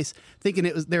my face, thinking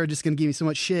they were just going to give me so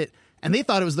much shit. And they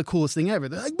thought it was the coolest thing ever.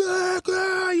 They're like,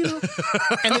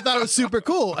 and they thought it was super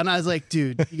cool. And I was like,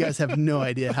 dude, you guys have no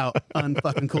idea how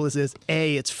unfucking cool this is.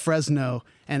 It's Fresno,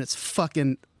 and it's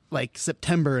fucking like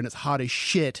September, and it's hot as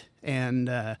shit. And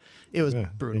it was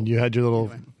brutal. And you had your little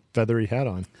feathery hat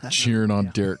on. Cheering on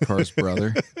Derek Carr's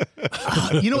brother.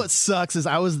 You know what sucks is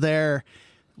I was there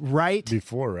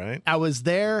before, right? I was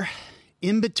there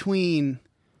in between.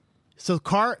 So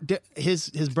Carr, his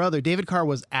brother David Carr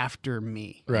was after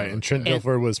me, right? And Trent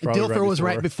Dilfer was probably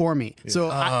right before me. Yeah. So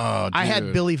I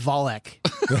had Billy Volek,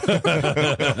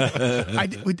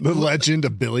 the legend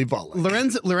of Billy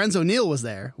Volek. Lorenzo Neal was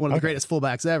there, one of the greatest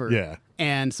fullbacks ever. Yeah,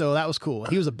 and so that was cool.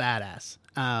 He was a badass.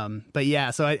 But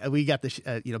yeah, so we got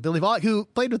the Billy Volek, who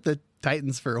played with the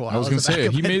Titans for a while. I was going to say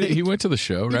he went to the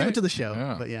show, right? He went to the show,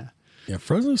 yeah. But yeah. Yeah,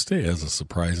 Fresno State has a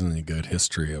surprisingly good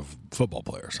history of football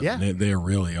players. I Yeah. mean, they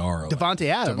really are. Devontae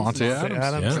Adams.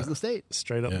 Adams. Fresno State.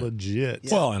 Straight up legit.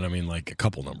 Yeah. Well, and I mean, like a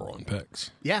couple number one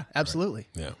picks. Yeah, absolutely.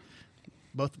 Right.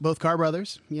 Yeah. Both Carr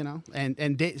brothers,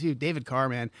 and David Carr,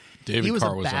 man. David he was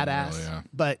Carr a was badass, unreal, yeah.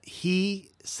 but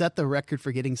he set the record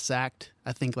for getting sacked,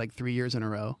 I think, like 3 years in a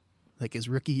row. like his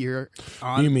rookie year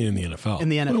on. You mean in the NFL? In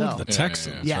the NFL. The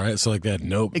Texans, yeah. right? So like they had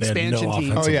no Expansion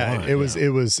team. offensive Oh yeah, line. it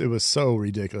was so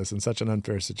ridiculous and such an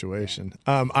unfair situation.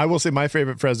 I will say my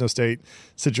favorite Fresno State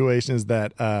situation is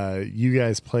that you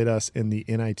guys played us in the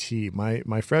NIT.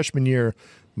 My freshman year,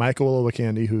 Michael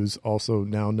Olowokandi, who's also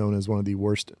now known as one of the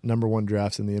worst number 1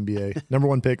 drafts in the NBA, number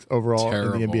 1 pick overall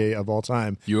Terrible. in the NBA of all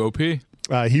time. UOP.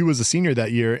 He was a senior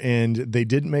that year, and they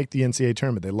didn't make the NCAA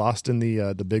tournament. They lost in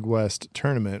the Big West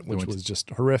tournament, which was just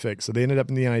horrific. So they ended up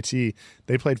in the NIT.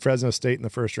 They played Fresno State in the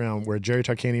first round, where Jerry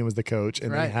Tarkanian was the coach,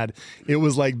 and Right. it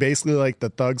was like basically like the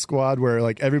Thug Squad, where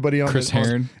like everybody on Chris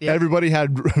Herron. everybody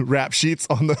had rap sheets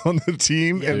on the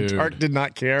team, and Dude. Tark did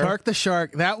not care. Tark the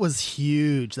Shark, that was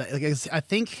huge. I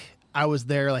think I was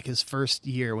there like his first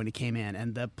year when he came in,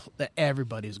 and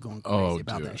everybody was going crazy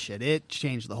about dude. that shit. It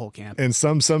changed the whole camp. And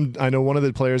some I know one of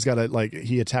the players got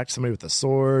he attacked somebody with a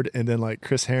sword, and then like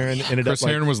Chris Herron ended Chris up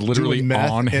like Herron was literally doing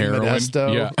meth on in heroin.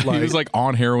 Modesto. Yeah, he was like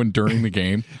on heroin during the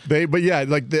game. But yeah,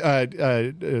 like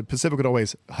the Pacific would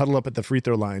always huddle up at the free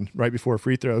throw line right before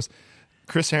free throws.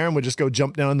 Chris Herron would just go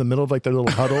jump down in the middle of like their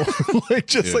little huddle,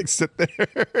 like sit there.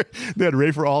 They had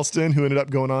Rafer Alston, who ended up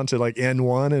going on to like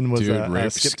N1 and was Dude,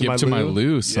 Rafe, Skip to my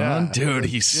Lou, son. Yeah. Dude,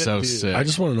 he's so dude. sick. I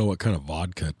just want to know what kind of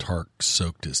vodka Tark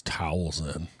soaked his towels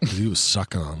in, because he was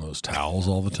sucking on those towels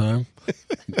all the time.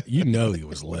 You know he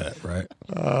was lit, right?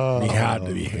 He had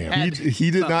to be hammered.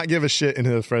 He did not give a shit in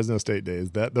his Fresno State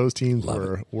days. Those teams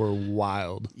were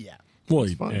wild, Yeah. Well,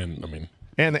 fun. and I mean,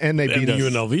 and they in beat the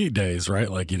us. UNLV days,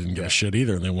 right? Like he didn't give a shit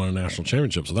either, and they won a national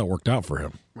championship, so that worked out for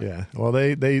him. Yeah, well,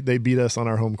 they beat us on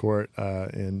our home court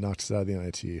and knocked us out of the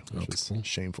NIT, which was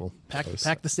shameful. Pack the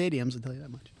stadiums, I'll tell you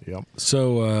that much. Yep.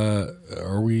 So,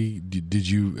 did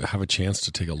you have a chance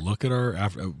to take a look at our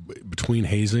between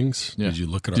hazings? Yeah. Did you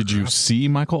look at our? Did you draft? see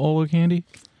Michael Olowokandi?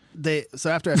 So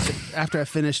after I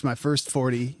finished my first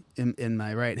 40 in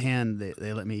my right hand,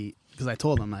 they let me, because I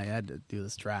told them I had to do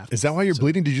this draft. Is that why you're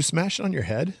bleeding? Did you smash it on your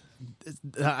head?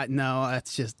 No,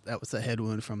 that was a head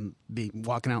wound from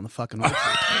walking out in the fucking orchard.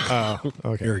 Oh,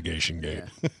 okay. irrigation gate?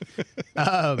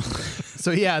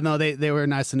 So yeah, no, they were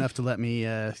nice enough to let me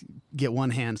get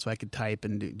one hand so I could type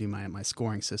and do my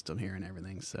scoring system here and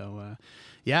everything. So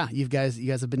yeah, you guys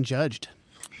have been judged.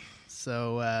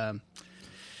 So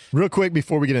Real quick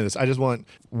before we get into this, I just want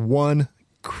one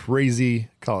crazy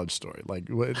college story. Like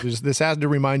this has to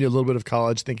remind you a little bit of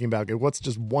college. Thinking about it, what's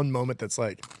just one moment that's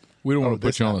like, We don't Oh, want to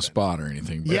this put you on the happened. spot or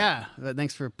anything. But yeah,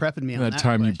 thanks for prepping me on that that.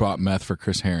 time you question. bought meth for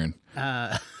Chris Herron.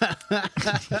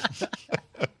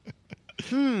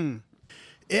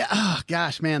 Yeah, oh,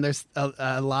 gosh, man, there's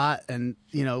a lot, and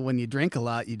when you drink a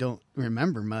lot, you don't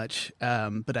remember much.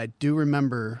 But I do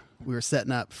remember we were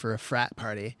setting up for a frat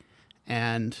party,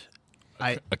 and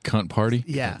A cunt party?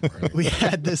 yeah, we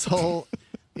had this whole.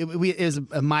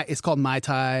 It's called Mai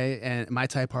Tai and Mai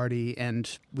Tai party,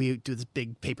 and we do this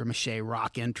big paper mache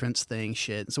rock entrance thing,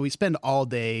 shit. So we spend all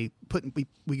day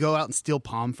we go out and steal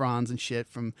palm fronds and shit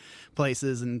from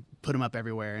places and put them up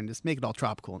everywhere and just make it all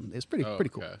tropical. And it's pretty cool.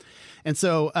 okay. And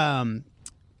so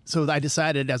I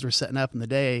decided as we're setting up in the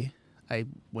day, I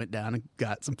went down and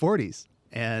got some 40s,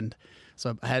 and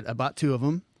so I bought 2 of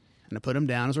them, and I put them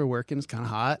down as we're working. It's kind of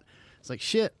hot. It's like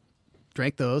shit.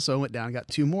 Drank those, so I went down and got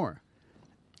 2 more.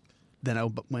 Then I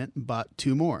went and bought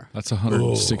 2 more. That's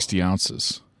 160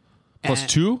 ounces. Plus And-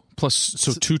 2?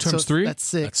 So 2 times 3? That's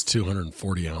 6. That's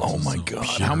 240 ounces. Oh my of God.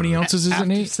 pure- How many ounces is it, After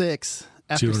Nate? 6.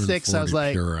 After 6, I was 240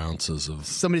 like, pure ounces of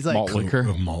somebody's like, Malt liquor.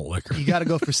 of malt liquor. you got to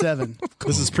go for 7.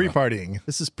 this is pre-partying.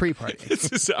 This is pre-party.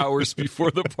 This is hours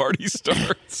before the party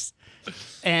starts.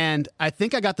 And I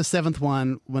think I got the 7th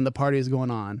one when the party was going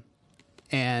on,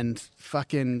 and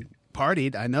fucking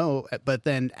partied, I know. But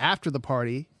then after the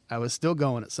party, I was still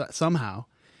going somehow.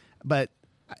 But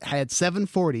I had 7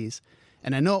 40s,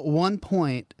 and I know at one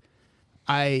point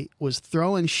I was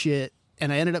throwing shit,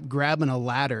 and I ended up grabbing a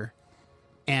ladder,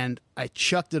 and I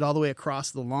chucked it all the way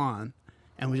across the lawn,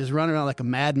 and we just running around like a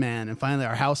madman. And finally,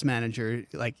 our house manager,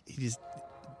 like, he just,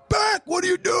 back, what are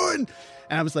you doing?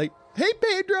 And I was like, hey,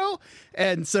 Pedro.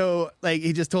 And so, like,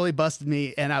 he just totally busted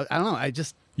me, and I don't know, I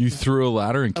just. You threw a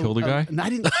ladder and killed a guy? And I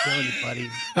didn't kill anybody,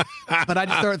 but I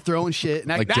just started throwing shit. And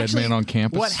Like Dead Man on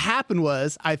Campus? What happened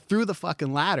was I threw the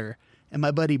fucking ladder, and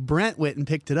my buddy Brent went and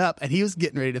picked it up, and he was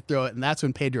getting ready to throw it, and that's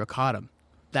when Pedro caught him.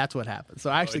 That's what happened. So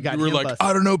I actually got You were him like, busted.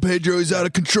 I don't know, Pedro. He's out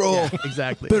of control. Yeah,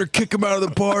 exactly. Better kick him out of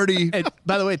the party. And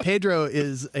by the way, Pedro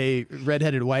is a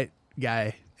redheaded white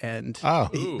guy, and Oh.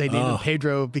 they named him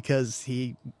Pedro because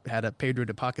he had a Pedro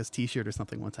de Pacas T-shirt or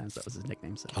something one time. So that was his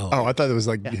nickname. So Oh, I thought it was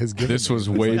like his given This was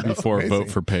name. way That's before amazing. Vote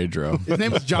for Pedro. his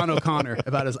name was John O'Connor,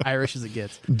 about as Irish as it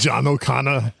gets. John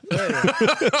O'Connor.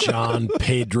 John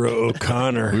Pedro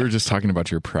O'Connor. We were just talking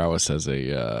about your prowess as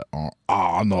a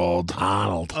Arnold.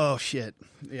 Oh shit!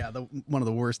 Yeah, one of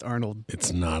the worst Arnold.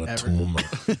 It's not a Ever. tomb.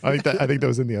 I think that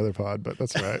was in the other pod, but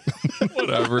that's right.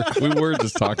 Whatever. We were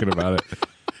just talking about it.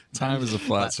 Time is a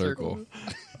flat circle.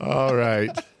 All right.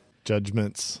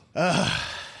 Judgments.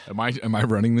 Am I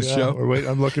running this Yeah, show? we're waiting.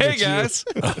 I'm looking Hey at you. guys,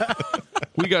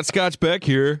 we got Scotch Beck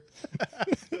here.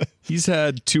 He's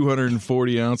had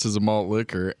 240 ounces of malt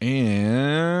liquor,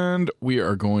 and we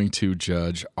are going to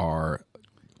judge our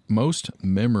most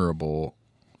memorable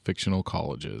fictional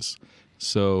colleges.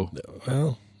 So,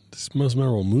 Well, this most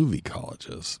memorable movie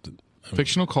colleges.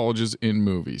 fictional colleges in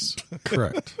movies.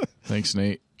 Correct. Thanks,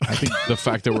 Nate. I think the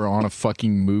fact that we're on a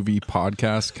fucking movie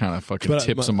podcast kind of fucking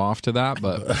tips them off to that,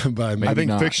 but By maybe I think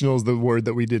not. fictional is the word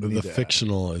that we didn't the need to add.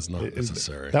 fictional is not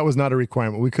necessary. That was not a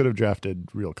requirement. We could have drafted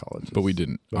real colleges. But we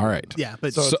didn't. All right. Yeah,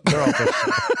 but So, they're all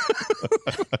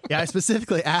fictional. yeah, I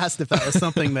specifically asked if that was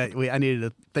something that I needed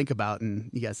to think about,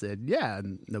 and you guys said yeah,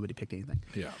 and nobody picked anything.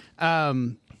 Yeah.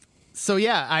 So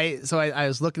yeah, I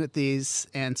was looking at these,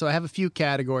 and so I have a few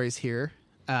categories here.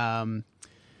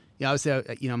 Yeah,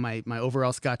 obviously, my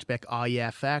overall Scotch Beck oh yeah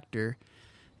factor,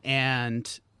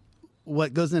 and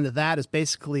what goes into that is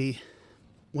basically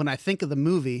when I think of the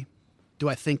movie, do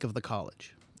I think of the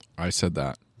college? I said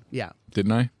that, Yeah.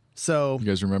 didn't I? So You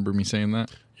guys remember me saying that?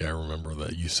 Yeah, I remember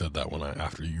that you said that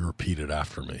after you repeated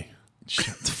after me.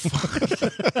 Shut the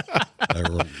fuck. I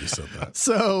remember you said that.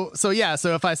 So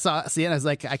if I see it, I was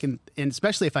like, I can, and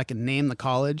especially if I can name the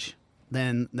college,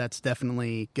 then that's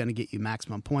definitely going to get you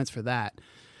maximum points for that.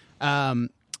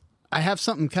 I have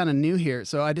something kind of new here,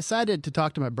 so I decided to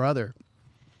talk to my brother,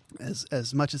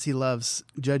 as much as he loves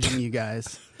judging you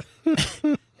guys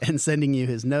and sending you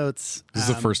his notes. This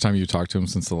is the first time you talked to him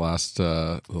since the last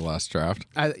draft.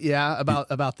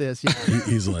 About this. Yeah.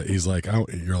 He's like,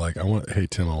 you're like, hey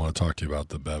Tim, I want to talk to you about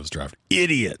the Bev's draft.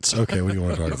 Idiots. Okay, what do you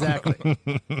want to talk about?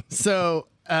 Exactly. So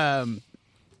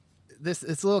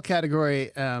it's a little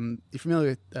category. You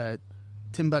familiar with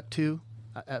Timbuktu?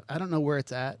 I don't know where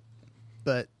it's at,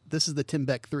 but this is the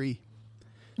Timbeck 3,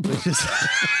 which is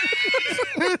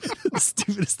the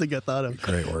stupidest thing I thought of.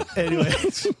 Great work. Anyway,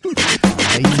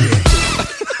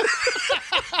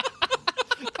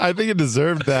 I think it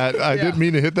deserved that. I didn't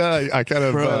mean to hit that. I kind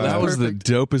of. That was the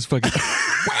dopest fucking.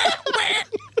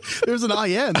 there's an oh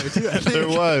yeah in there too. I think. There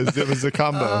was. It was a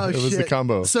combo. Oh, it was a shit.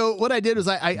 combo. So what I did was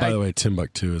By the way,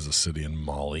 Timbuktu is a city in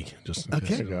Mali. Just in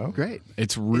case. okay, you go. great.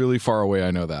 It's really far away. I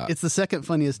know that. It's the second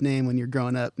funniest name when you're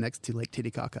growing up next to Lake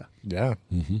Titicaca. Yeah.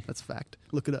 That's a fact.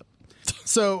 Look it up.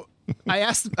 So I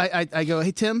asked, I go,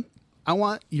 hey, Tim, I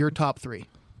want your top 3.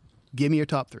 Give me your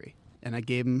top 3. And I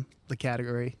gave him the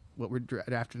category, what we're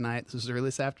drafting tonight. This was early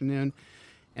this afternoon.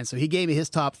 And so he gave me his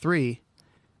top 3.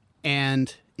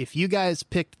 And if you guys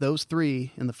picked those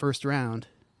 3 in the first round,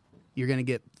 you're going to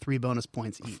get 3 bonus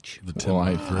points each. The well,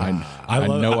 Timbuktu. I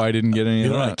know I didn't get any You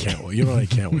of know what I that. can't. You know what I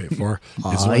can't wait for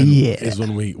is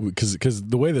when we because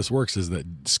the way this works is that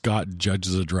Scott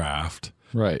judges a draft.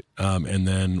 Right. And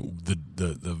then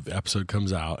the episode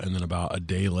comes out, and then about a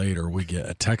day later, we get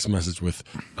a text message with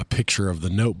a picture of the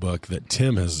notebook that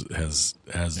Tim has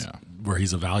where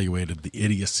he's evaluated the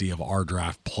idiocy of our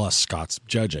draft plus Scott's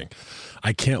judging.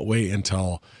 I can't wait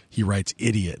until he writes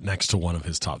 "idiot" next to one of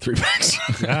his top 3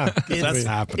 picks. Yeah. That's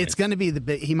happening. It's going to be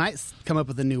he might come up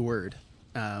with a new word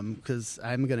because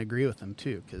I'm going to agree with him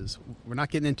too because we're not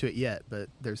getting into it yet, but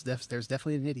there's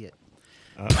definitely an idiot.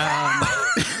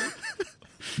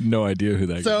 No idea who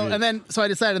that So could be. and then so I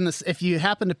decided in this if you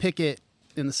happen to pick it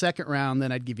in the second round,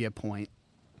 then I'd give you a point.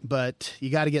 But you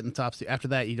got to get in the top 2. After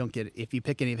that, you don't get it. If you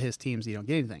pick any of his teams, you don't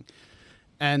get anything.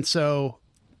 And so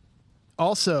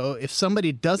also, if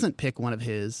somebody doesn't pick one of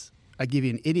his, I give you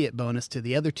an idiot bonus to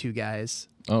the other 2 guys.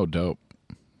 Oh, dope.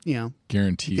 You know,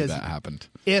 Guarantee Because- that happened.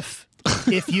 if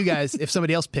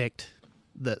somebody else picked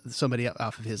somebody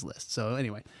off of his list. So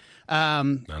anyway, I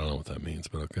don't know what that means,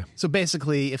 but okay. so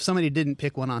basically, if somebody didn't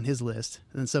pick one on his list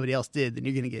and then somebody else did, then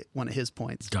you're going to get one of his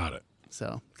points. Got it.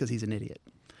 So because he's an idiot.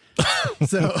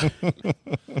 So,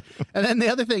 and then the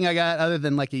other thing I got, other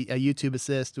than like a YouTube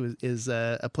assist, is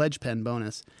a pledge pen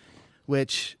bonus,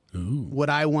 which would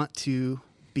I want to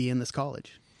be in this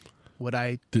college? Would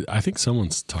I? I think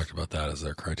someone's talked about that as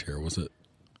their criteria. Was it?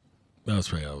 That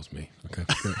was me. Okay.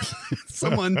 Great.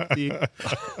 Someone be.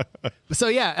 So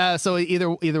yeah, so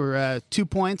either 2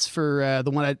 points for the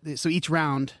one. So each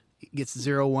round gets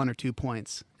 0, 1, or 2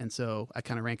 points. And so I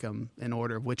kind of rank them in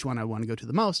order of which one I want to go to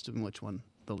the most and which one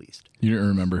the least. You didn't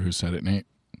remember who said it, Nate?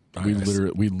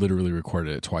 We literally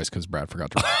recorded it twice because Brad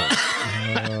forgot to record.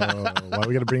 Why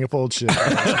we got to bring up old shit?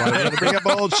 Why we got to bring up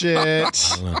old shit?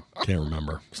 I don't know. Can't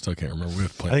remember. Still can't remember. We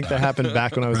have to play I think that happened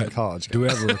back when I was in college. Do we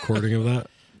have a recording of that?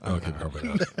 Okay, probably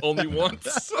not. Only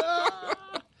once.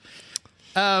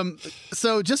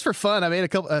 So just for fun, I made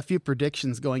a few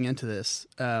predictions going into this,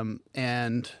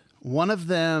 and one of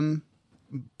them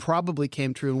probably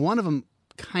came true, and one of them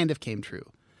kind of came true.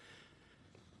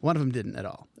 One of them didn't at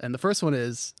all. And the first one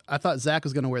is, I thought Zach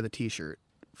was going to wear the T-shirt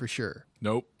for sure.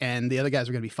 Nope. And the other guys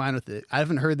were going to be fine with it. I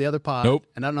haven't heard the other pod. Nope.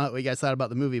 And I don't know what you guys thought about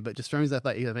the movie, but just for me, I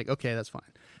thought you would think, okay, that's fine.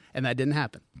 And that didn't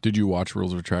happen. Did you watch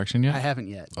Rules of Attraction yet? I haven't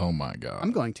yet. Oh my god.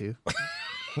 I'm going to.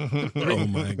 Oh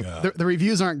my god. The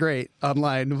reviews aren't great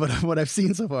online, what I've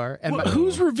seen so far. And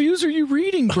Whose reviews are you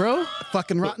reading, bro?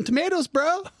 fucking Rotten Tomatoes,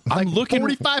 bro. I'm looking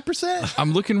 45%.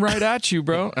 I'm looking right at you,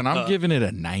 bro, and I'm giving it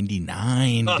a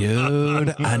 99,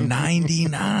 dude. A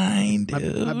 99,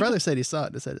 dude. My brother said he saw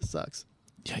it and said it sucks.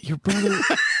 Yeah, your brother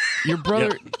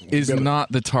is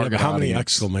not the Yeah, target but how many audience.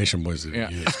 exclamation points did you Yeah.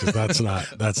 use? Because that's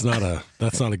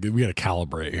not a good. We got to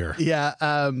calibrate here. Yeah,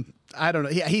 I don't know.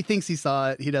 He thinks he saw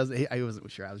it. He doesn't. I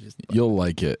wasn't sure. I was just. You'll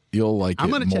like it. You'll like I'm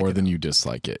it gonna check more it than out. you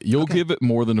dislike it. You'll give it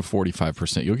more than a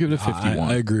 45%. You'll give it a 51.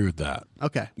 I agree with that.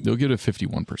 Okay. You'll give it a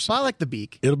 51%. Well, I like the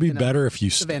beak. It'll be You know, better if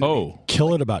you Savannah Oh,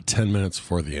 kill it about 10 minutes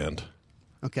before the end.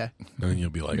 Okay. And then you'll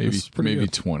be like, maybe this is pretty maybe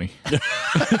good. 20.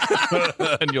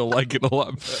 And you'll like it a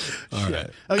lot better. All right.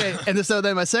 Okay. And so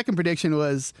then my second prediction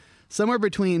was somewhere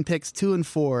between picks 2 and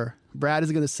 4. Brad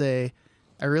is going to say,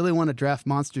 "I really want to draft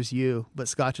Monsters U, but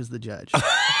Scotch is the judge."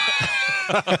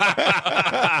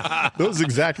 Those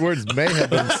exact words may have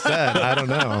been said. I don't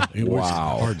know. Which is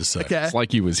Wow. hard to say. Okay. It's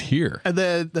like he was here. And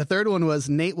then the third one was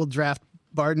Nate will draft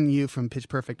Barden U from Pitch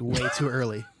Perfect way too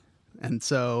early. And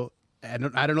so I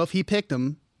don't know if he picked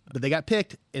them, but they got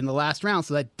picked in the last round,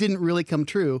 so that didn't really come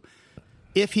true.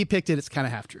 If he picked it, it's kind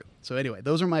of half true. So anyway,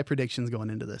 those are my predictions going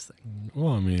into this thing.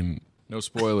 Well, I mean, No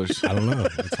spoilers. I don't know.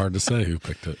 It's hard to say who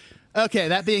picked it. Okay,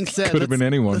 that being said, Could have been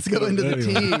anyone. Let's go into the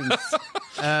teams.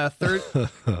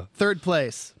 Third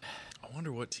place. I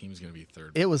wonder what team's going to be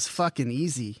third. It was fucking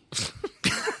easy.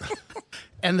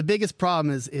 And the biggest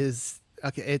problem is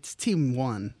okay, it's team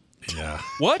 1. Yeah.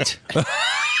 What?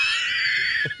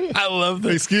 I love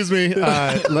this. Excuse me.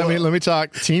 Let me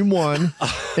talk. Team 1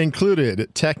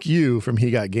 included Tech U from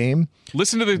He Got Game,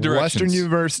 Listen to the directions. Western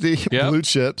University Yep. Blue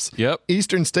Chips, Yep.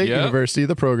 Eastern State Yep. University,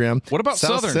 the program. What about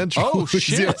South Southern? Central Oh,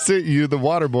 shit. U, the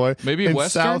Water Boy. Maybe and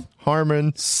Western? South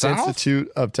Harmon South? Institute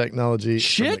of Technology.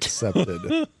 Shit.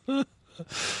 Accepted.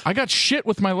 I got shit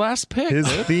with my last pick.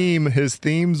 His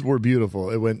themes were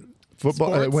beautiful. It went football.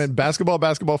 Sports? It went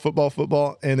basketball,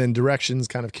 football, and then directions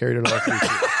kind of carried it all through.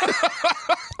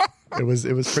 It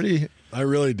was pretty. I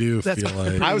really do feel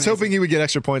like I was hoping he would get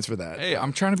extra points for that. Hey,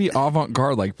 I'm trying to be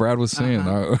avant-garde, like Brad was saying.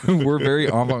 We're very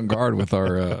avant-garde with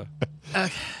our.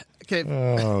 Okay.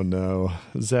 Oh no,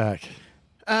 Zach.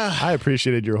 I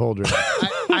appreciated your holder.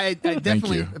 I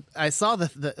definitely you. I saw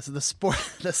the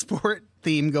sport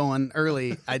theme going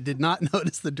early. I did not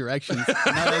notice the directions. Now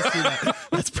that I see that,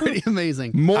 that's pretty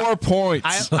amazing. More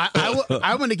points.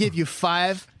 I'm going to give you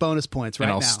 5 bonus points right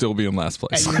and I'll now. still be in last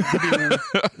place. And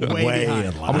you're way way behind.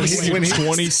 in I'm going to line. give you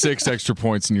 26 extra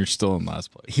points and you're still in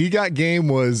last place. He Got Game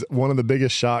was one of the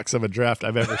biggest shocks of a draft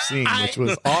I've ever seen, which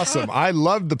was awesome. I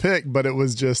loved the pick, but it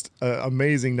was just an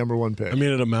amazing number 1 pick. I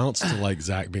mean, it amounts to like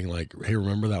Zach being like, "Hey,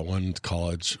 remember that one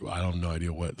college? I don't have no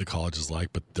idea what the college is like,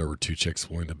 but there were 2 chicks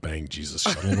willing to bang Jesus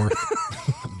Shuttleworth."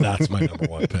 That's my number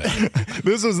 1 pick. it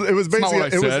was not what I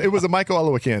basically said. it was a Michael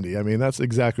Olowokandi. I mean, that's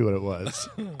exactly what it was.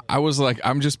 I was like,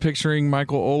 I'm just picturing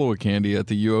Michael Olowokandi at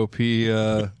the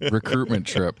UOP recruitment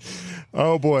trip.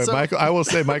 Oh boy, Michael! I will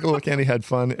say Michael Olowokandi had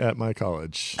fun at my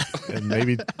college, and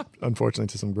maybe, unfortunately,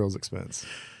 to some girls' expense.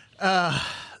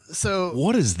 So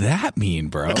What does that mean,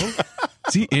 bro?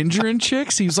 Is he injuring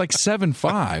chicks? He was like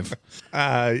 7'5".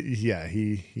 Yeah,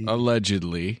 he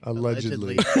Allegedly.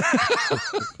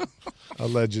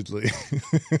 allegedly.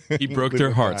 He broke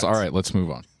their hearts. All right, let's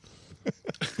move on.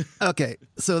 okay,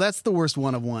 so that's the worst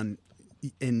one of one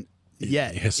in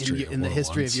yet History in the of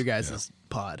history of one-of-ones, your guys'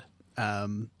 pod.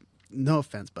 No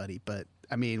offense, buddy, but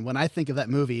I mean, when I think of that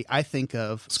movie, I think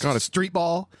of Scott, it's- Street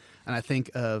Ball, and I think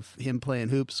of him playing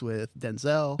hoops with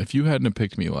Denzel. If you hadn't have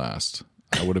picked me last,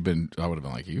 I would have been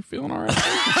like, "You feeling all right?"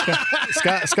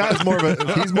 Scott is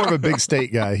more of a big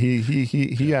state guy.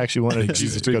 He actually wanted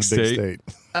Jesus to go to Big State.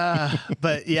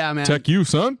 But yeah, man, Tech you,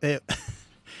 son.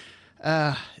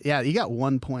 Yeah, you got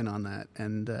 1 point on that,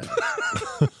 and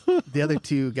the other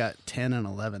two got 10 and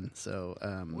 11. So,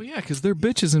 Well, yeah, because they're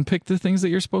bitches and pick the things that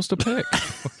you're supposed to pick.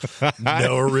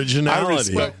 No I originality.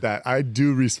 respect that. I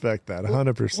do respect that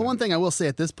 100%. well, one thing I will say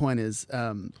at this point is,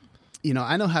 you know,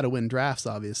 I know how to win drafts,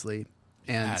 obviously,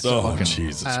 and Oh,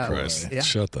 Jesus Uh, Christ! yeah.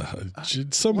 Shut the.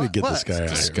 Somebody What? get this What? guy out of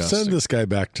here. Disgusting. Send this guy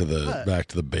back to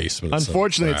the basement. of some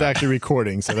Unfortunately, it's frat. actually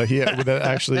recording, so that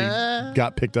actually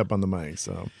got picked up on the mic.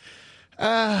 So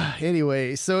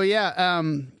anyway, so yeah,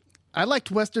 I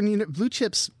liked Blue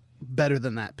Chips better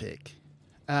than that pick.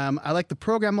 I like the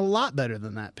program a lot better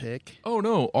than that pick. Oh,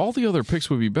 no. All the other picks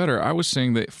would be better. I was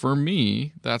saying that for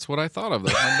me, that's what I thought of.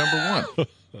 That's my number one.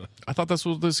 I thought that's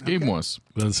what this game was.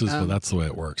 That's the way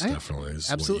it works. Definitely, is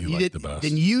Absolutely, what you like the best.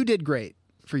 Then you did great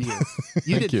for you.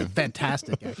 You did you.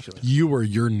 fantastic, actually. You were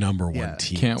your number one Yeah.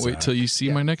 team. Can't wait Zach. till you see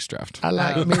my next draft. I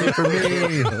like me for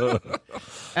me.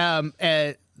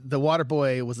 The Water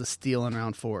Boy was a steal in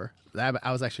round 4.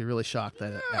 I was actually really shocked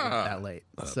that it went that late.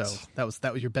 So that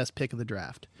was your best pick of the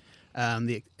draft.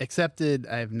 The Accepted,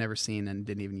 I've never seen and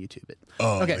didn't even YouTube it.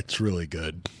 Oh, okay. it's really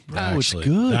good. Oh, it's Actually,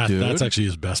 good, dude. That's actually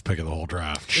his best pick of the whole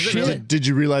draft. Did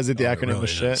you realize that the Oh, it acronym really was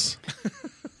shit? is.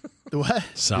 The what?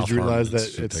 South Did you realize Harmon that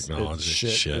Institute of it's Technology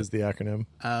shit is the acronym?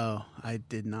 Oh, I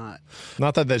did not.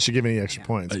 Not that should give any extra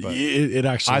points, but It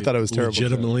actually, I thought it was terrible, too.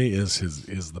 Legitimately,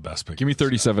 is the best pick. Give me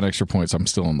 37 extra points. I'm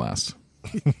still in last.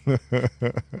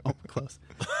 Oh, close.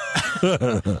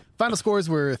 Final scores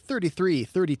were 33,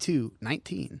 32,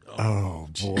 19. oh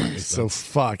boy, so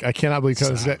fuck! I cannot believe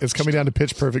it's coming down to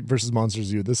Pitch Perfect versus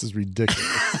Monsters U. This is ridiculous.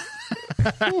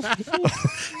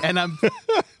 And I'm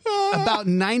about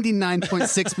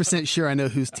 99.6% sure I know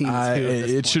whose team is who. at this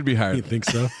It point. should be higher. You think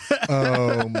so?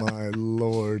 Oh my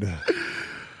lord!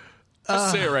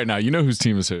 Say it right now. You know whose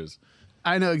team is whose.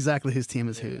 I know exactly whose team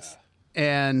is whose.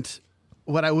 And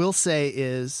what I will say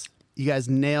is you guys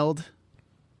nailed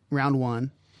round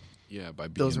 1. Yeah, by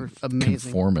being Those were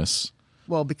amazing. conformists.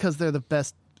 Well, because they're the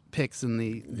best picks in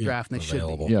the draft, and they should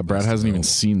available. be. Yeah, Brad Best hasn't even available.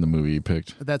 seen the movie he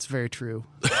picked. That's very true.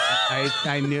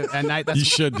 I knew, and that's You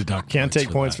should deduct. Can't take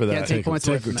points for that. Can't take points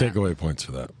away from Take that. away points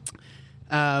for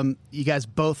that. You guys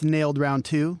both nailed round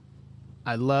 2.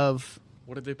 I love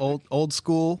What did they pick? old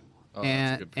school. Oh,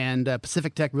 that's a good pick. And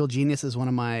Pacific Tech Real Genius is one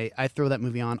of my. I throw that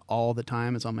movie on all the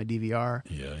time. It's on my DVR.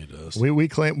 Yeah, he does.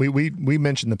 We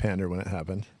mentioned the pander when it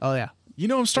happened. Oh yeah, You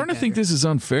know, I'm starting to think this is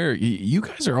unfair. You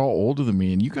guys are all older than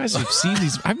me, and you guys have seen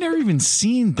these. I've never even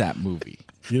seen that movie.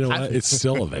 You know what? It's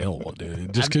still available,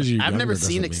 dude. Just because you I've never doesn't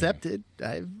seen mean- Accepted.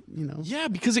 I've Yeah,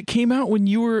 because it came out when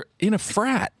you were in a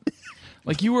frat.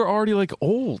 Like you were already like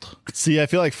old. See, I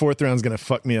feel like fourth round's gonna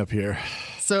fuck me up here.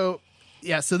 So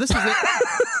yeah, so this is it.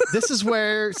 This is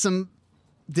where some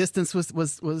distance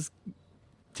was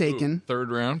taken Third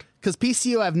round. because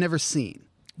PCO I've never seen.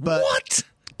 But What?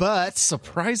 But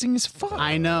Surprising as fuck.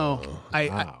 I know. I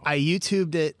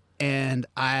YouTubed it and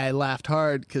I laughed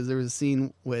hard because there was a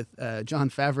scene with John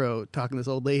Favreau talking to this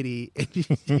old lady and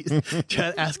she's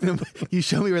asking him, "You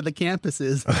show me where the campus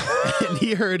is," and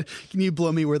he heard, "Can you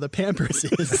blow me where the Pampers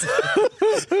is?"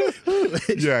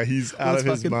 Yeah, he's out was of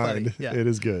his fucking funny. mind. Yeah. It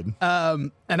is good.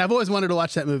 And I've always wanted to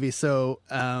watch that movie. So,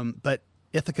 but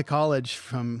Ithaca College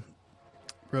from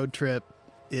Road Trip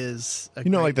is a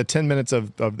great- Like the 10 minutes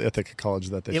of Ithaca College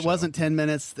that they It show. wasn't 10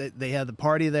 minutes. They had the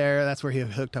party there. That's where he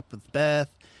hooked up with Beth.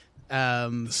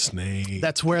 Snake.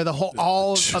 That's where the whole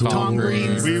all of Tour. Tom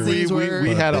Green's We- things were. we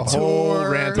had a the whole tour.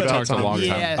 rant We about talked a Tom long Green.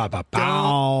 time. Yeah.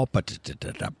 Bow,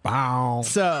 bow.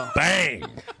 So Bang.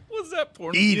 Was that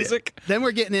porn Eat music? then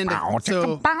we're getting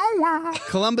into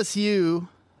Columbus U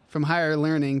from Higher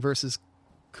Learning versus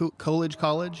Coolidge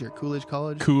College or Coolidge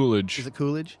College. Coolidge. Is it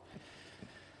Coolidge?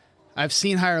 I've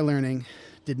seen Higher Learning.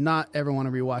 Did not ever want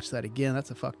to rewatch that again. That's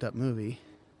a fucked up movie.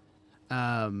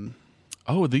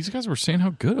 Oh, these guys were saying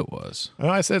how good it was.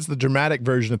 I said it's the dramatic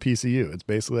version of PCU. It's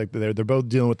basically like they're both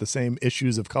dealing with the same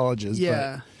issues of colleges.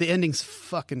 Yeah, the ending's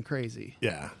fucking crazy. But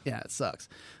yeah. Yeah, it sucks.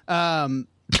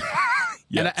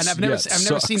 Yes, and I've never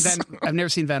seen sucks. I've never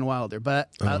seen Van Wilder, but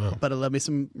I love me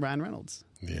some Ryan Reynolds.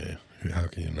 Yeah. How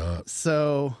can you not?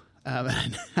 So I'm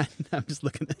just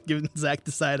looking at giving Zach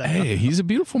the side eye. Hey, he's a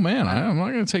beautiful man. I'm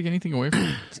not going to take anything away from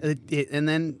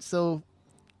him.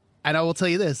 And I will tell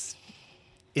you this: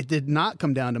 it did not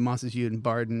come down to Monsters U and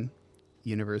Barden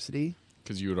University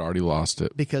Because you had already lost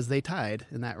it. because they tied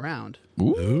in that round.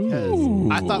 Ooh.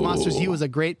 I thought Monsters U was a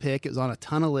great pick. It was on a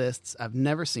ton of lists. I've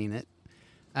never seen it.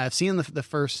 I've seen the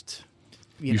first.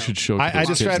 You should show it to I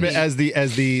those describe kids. it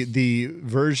as the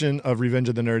version of Revenge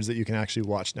of the Nerds that you can actually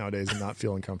watch nowadays and not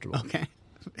feel uncomfortable. Okay.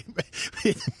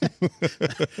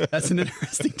 That's an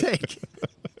interesting take.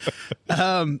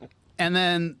 And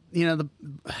then, you know,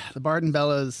 the Barden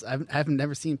Bellas, I've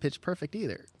never seen Pitch Perfect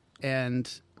either.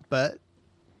 But,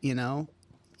 you know,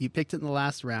 you picked it in the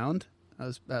last round. I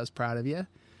was proud of you.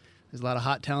 There's a lot of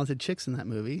hot, talented chicks in that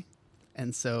movie.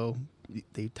 And so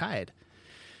they tied.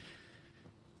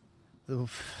 The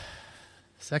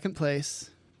second place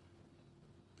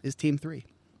is Team 3.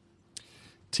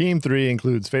 Team 3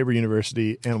 includes Faber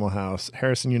University, Animal House,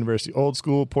 Harrison University Old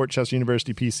School, Port Chester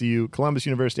University PCU, Columbus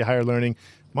University Higher Learning,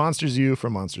 Monsters U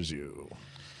from Monsters U.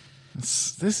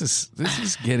 This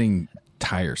is getting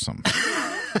tiresome.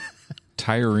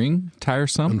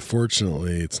 Tiresome.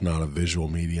 Unfortunately, it's not a visual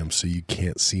medium, so you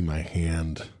can't see my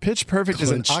hand. Pitch Perfect is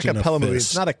an Clenched in a acapella movie.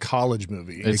 fist. It's not a college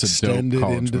movie. It's a dope Extended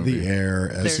college into movie. the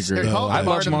air as They're called I love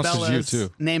Barden Monsters U, Bellas,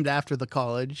 too. named after the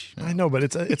college. I know, but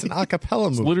it's an acapella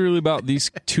It's movie. literally about these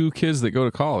two kids that go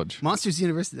to college. Monsters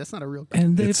University, that's not a real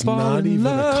And they It's fall not in even a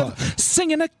love,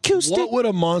 singing acoustic. What would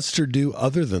a monster do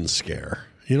other than scare?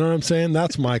 You know what I'm saying?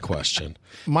 That's my question.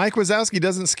 Mike Wazowski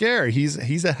doesn't scare.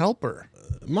 He's a helper.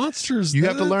 Monsters. You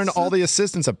have to learn all the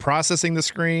assistance of processing the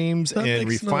screams That and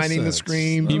makes no refining the sense.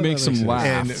 scream. He makes them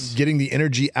laugh. and getting the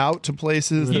energy out to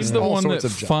places. He's There's the all one sorts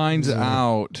that of jobs. finds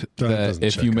out that doesn't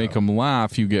if check you make out. them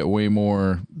laugh, you get way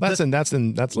more That's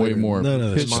way later. more No,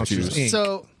 that's pitch Monsters, juice. Inc.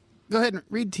 So go ahead and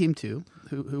read Team 2,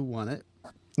 who won it.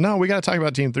 No, we got to talk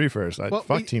about Team 3 first.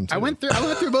 Fuck Team 2. I went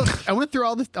through both. I went through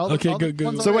all the Okay, all the good.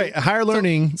 ones So already. wait, higher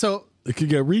learning. So It could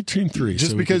get read Team 3.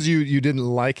 Just so we because you didn't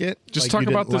like it, Just like, talk you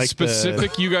about didn't the like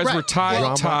specific. You guys Right. were drama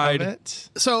of tied. it.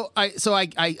 so I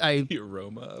The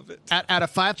aroma of it. out of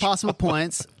 5 possible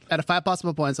points,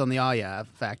 on the all yeah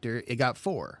factor, it got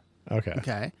 4. Okay.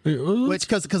 Okay, Wait, what? which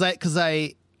because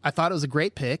I thought it was a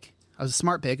great pick. I was a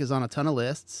smart pick. It was on a ton of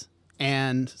lists,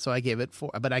 and so I gave it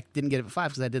 4. But I didn't give it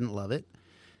 5 because I didn't love it,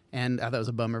 and I thought it was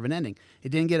a bummer of an ending. It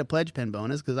didn't get a pledge pen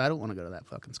bonus because I don't want to go to that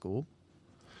fucking school.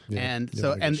 And you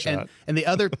so don't wanna get shot. and the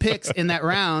other picks in that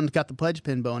round got the pledge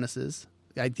pin bonuses.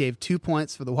 I gave 2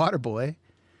 points for the Water Boy,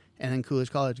 and then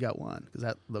Coolidge College got 1 because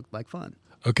that looked like fun.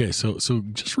 Okay, so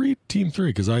just read Team 3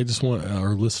 because I just want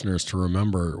our listeners to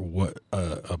remember what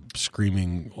a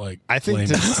screaming like. I think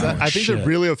to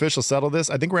really official settle this,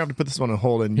 I think we're gonna have to put this one on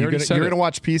hold. And You you're already said gonna it.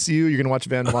 watch PCU, you're gonna watch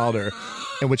Van Wilder,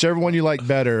 and whichever one you like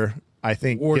better, I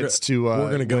think gets to. we're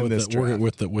going to go win with this draft.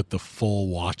 with the full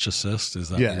watch assist. Is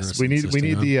that Yes, what we you're need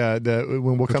insisting on? the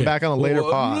when we'll come Okay. back on a later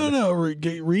Well, pod. No,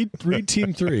 read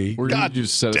Team 3. We're going to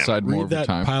just set aside more Read of your that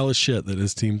time. pile of shit that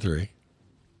is Team 3.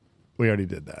 We already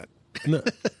did that. No,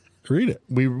 read it.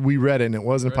 We read it, and it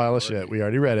wasn't a pile of shit. We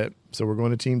already read it, so we're going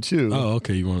to Team 2. Oh,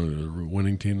 okay. You want a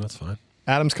winning team? That's fine.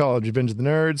 Adams College, Revenge of the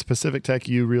Nerds, Pacific Tech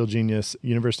U, Real Genius,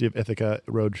 University of Ithaca,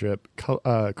 Road Trip,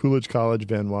 Coolidge College,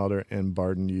 Van Wilder, and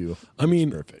Barden U. I mean,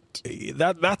 Perfect.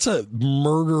 that's a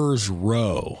murderer's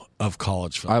row of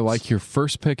college films. I like your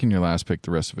first pick and your last pick.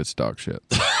 The rest of it's dog shit.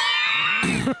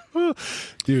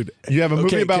 dude. You have a movie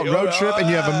Okay, about okay, Road Trip, and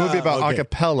you have a movie about okay.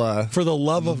 acapella. For the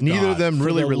love of Neither God, of them for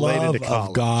really the related love to of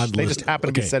college. God, They just listen. happen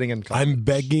to be Okay, setting in college. I'm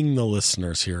begging the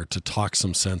listeners here to talk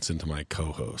some sense into my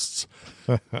co-hosts.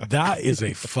 That is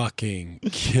a fucking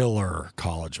killer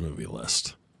college movie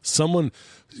list. Someone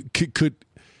could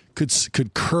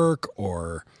Kirk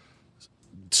or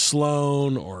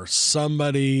Sloan or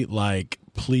somebody like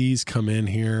please come in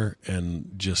here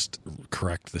and just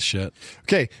correct the shit.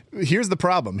 Okay, here's the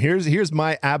problem. Here's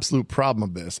my absolute problem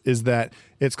of this is that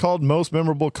it's called Most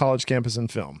Memorable College Campus in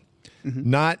Film,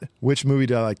 not which movie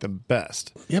do I like the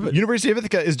best. Yeah, but- University of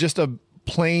Ithaca is just a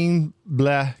plain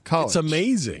blah college. It's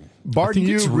amazing. Barden I think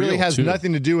U it's really real, has too.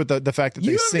 nothing to do with the fact that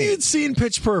You they haven't sing. even seen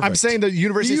Pitch Perfect. I'm saying the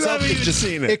university You itself haven't is even just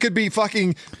seen it could be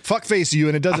fucking fuckface you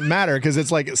and it doesn't matter because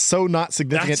it's like so not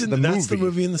significant to the movie. That's the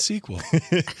movie in the sequel.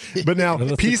 But now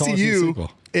That's the college PCU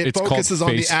sequel. it It's called focuses on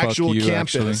the Face Fuck actual You,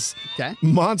 campus. Okay.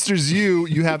 Monsters U,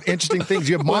 you have interesting things.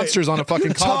 You have monsters on a fucking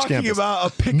you're college talking campus. about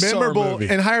a Pixar Memorable movie.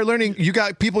 and higher learning. You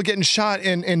got people getting shot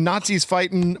and Nazis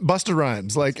fighting Busta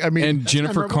Rhymes. Like I mean, And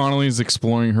Jennifer Connelly is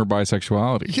exploring her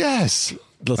bisexuality. yes.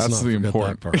 Let's That's not the forget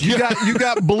important that part. You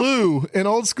got Blue in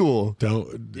Old School.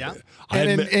 Don't. Yeah.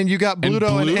 And you got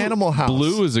Bluto in Animal House.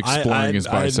 Blue is exploring his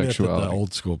I admit that bisexuality. the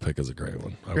old school pick is a great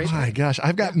one. I Great. was- Oh my gosh,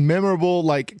 I've got memorable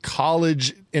like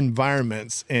college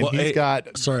environments, and Well, he's hey,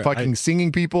 got sorry, fucking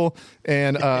singing people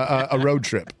and a road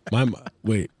trip.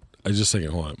 Wait. I was just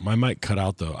thinking. Hold on. My mic cut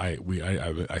out though.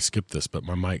 I skipped this, but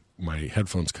my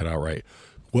headphones cut out. Right.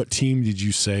 What team did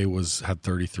you say had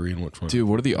 33 and which one? Dude,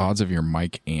 what are the odds of your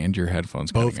mic and your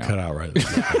headphones both cutting cut out? out.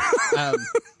 Right.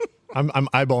 I'm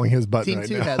eyeballing his button Team right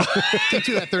 2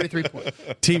 now. had 33 points.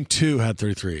 Team 2 had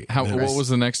 33. What was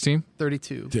the next team?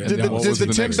 32. Yeah, Did what was the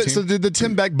the Tim next team? so did the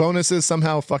Tim Beck bonuses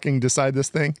somehow fucking decide this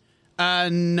thing?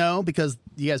 No, because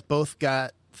you guys both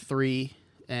got 3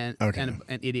 and Okay.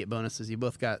 and idiot bonuses. You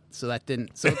both got, so that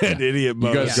didn't. So, An idiot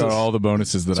You guys got all the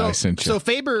bonuses that I sent you. So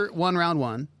Faber won round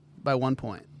 1 by 1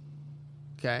 point.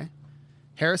 Okay.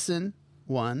 Harrison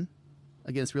won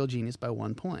against Real Genius by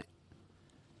 1 point.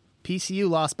 PCU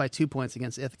lost by 2 points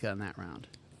against Ithaca in that round.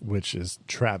 Which is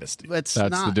travesty. It's That's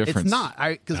not. the difference. It's not.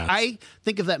 Because I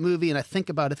think of that movie and I think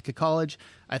about Ithaca College.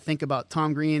 I think about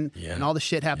Tom Green and all the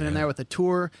shit happening there with the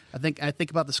tour. I think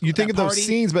about the school. You think of those party.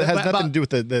 scenes, but it has About- nothing to do with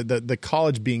the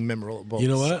college being memorable. You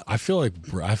know what? I feel like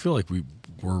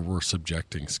we're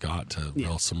subjecting Scott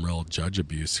to some real judge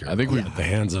abuse here. I think at the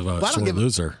hands of a Well, I don't sore give a-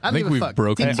 loser. I don't think give a we've fuck.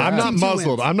 broken Team- down. I'm not team two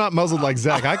muzzled. wins. I'm not muzzled like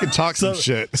Zach. I can talk some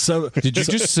shit. So Did you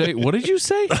just say, what did you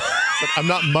say? I'm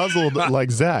not muzzled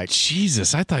like Zach.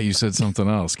 Jesus, I thought you said something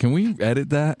else. Can we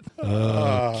edit that?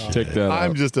 Take that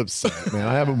I'm out. just upset, man.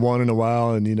 I haven't won in a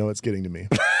while, and it's getting to me.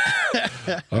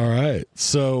 all right.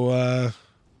 So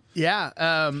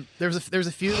Yeah. There's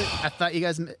a few that I thought you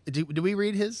guys. Did we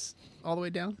read his all the way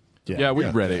down? Yeah, we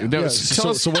read it. Tell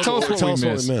us what we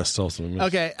missed. Tell us what we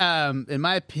missed. Okay. In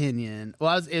my opinion,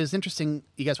 well, it was interesting.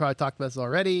 You guys probably talked about this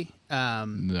already.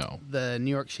 No. The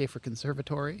New York Schaefer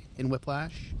Conservatory in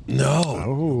Whiplash. No.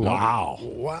 Oh, Wow.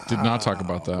 wow. Did not talk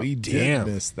about that. We did Damn.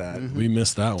 miss that. We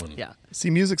missed that one. Yeah. See,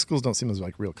 music schools don't seem as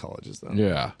like real colleges, though.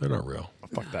 Yeah. They're not real.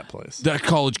 Fuck that place. That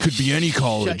college could be any Shut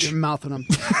college. your mouth when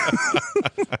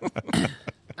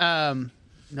I'm.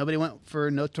 Nobody went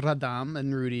for Notre Dame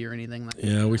and Rudy or anything like that.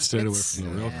 Yeah, we stayed away from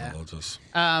the real colleges.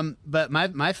 But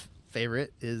my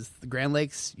favorite is the Grand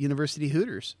Lakes University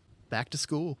Hooters. Back to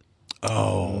school.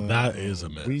 Oh, that is a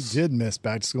miss. We did miss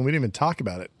back to school. We didn't even talk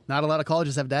about it. Not a lot of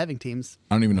colleges have diving teams.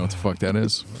 I don't even know what the fuck that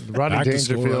is. Rodney Back to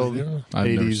school, Dangerfield, yeah. I've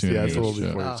never 80s. seen Yeah, it. it's a little Yeah.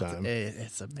 before your Oh, time.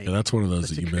 it's amazing. Yeah, that's one of those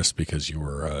that you missed because you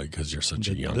were because you're such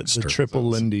a The youngster. triple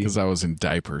Lindy. Because I was in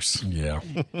diapers. Yeah.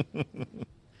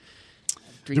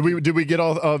 Did we get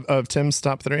all of Tim's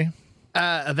top 3?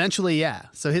 Eventually, yeah.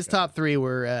 So his top 3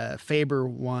 were Faber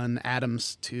 1,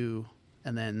 Adams 2,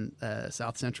 and then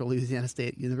South Central Louisiana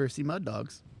State University Mud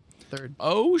Dogs 3rd.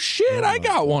 Oh, shit. I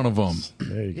got one of them.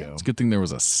 There you go. It's a good thing there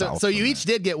was a So, South. so you in each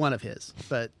did get one of his,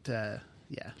 but yeah.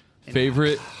 there.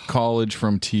 Favorite college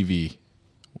from TV?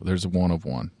 There's one of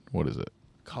one. What is it?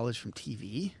 College from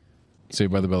TV.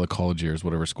 Saved by the Bell College Years,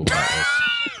 whatever school that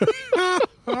was.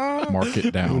 Mark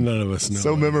it down. None of us know.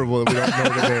 So memorable that we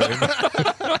don't know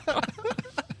the name.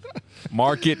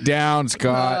 Mark it down,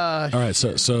 Scott. All right,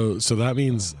 so that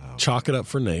means chalk it up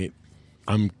for Nate.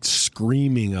 I'm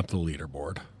screaming up the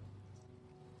leaderboard.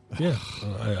 Yeah,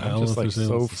 I I'm don't just know if like there's anything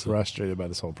so else to say. frustrated by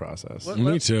this whole process.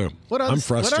 Me too. I'm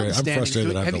frustrated. I'm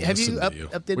frustrated that I have to have listen you to you.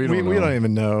 updated? We don't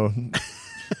even know.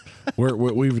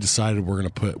 We've decided we're going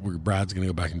to Brad's going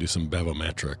to go back and do some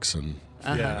bevometrics and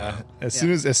Yeah. As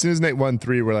soon as Nate won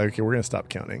 3, we're like, okay, we're gonna stop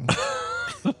counting.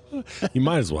 you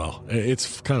might as well.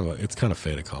 It's kind of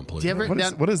fait accompli. Do you ever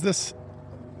What is this?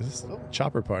 Is this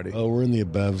chopper party? Oh, we're in the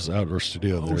Abev's outdoor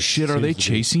studio. Oh, shit. Are they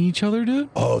chasing each other, dude?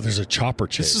 Oh, there's a chopper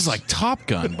chase. This is like Top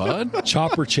Gun, bud.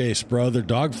 chopper chase, bro. They're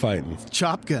dogfighting.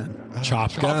 Chop Gun?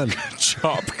 Chop gun.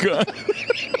 Chop Gun.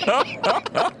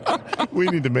 We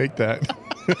need to make that.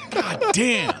 God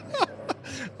damn.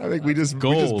 I think we just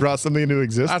Gold. brought something into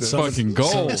existence. That's fucking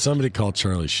gold. Somebody called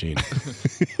Charlie Sheen.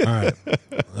 All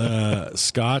right,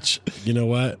 Scotch. You know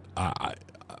what?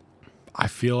 I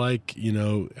feel like,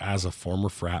 as a former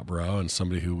frat bro and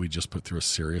somebody who we just put through a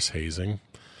serious hazing,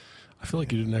 I feel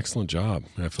like you did an excellent job.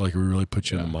 I feel like we really put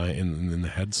you in the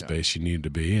headspace you needed to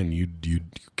be, and you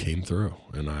came through.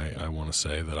 And I want to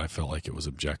say that I felt like it was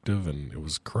objective and it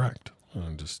was correct.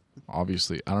 And just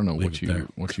Obviously, I don't know Leave it there.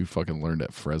 what you fucking learned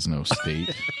at Fresno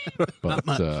State, but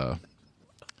that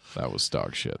was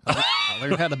dog shit. I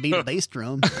learned how to beat a bass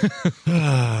drum.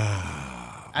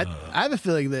 I have a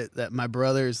feeling that my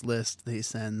brother's list that he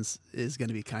sends is going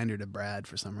to be kinder to Brad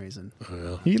for some reason.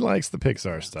 He likes the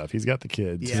Pixar stuff. He's got the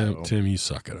kids. Yeah. so- Tim, you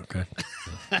suck it. Okay,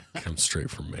 come straight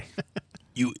from me.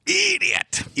 You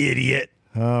idiot.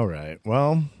 All right.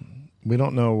 Well, we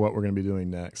don't know what we're going to be doing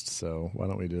next, so why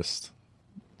don't we just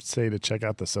say to check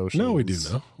out the socials? No, we do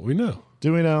know. We know.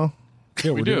 Do we know?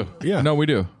 Yeah, We do. Yeah, No, we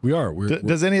do. we are. We're,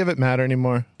 Does any of it matter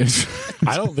anymore?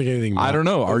 I don't think anything. I don't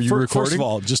know. Are you First recording? of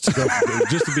all,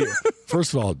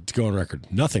 first of all, to go on record,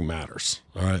 nothing matters.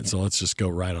 All right, so let's just go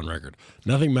right on record.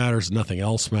 Nothing matters. Nothing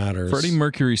else matters. Freddie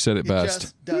Mercury said it best.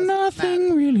 just doesn't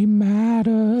Nothing really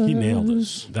matters. He nailed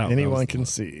it. That Anyone was can the-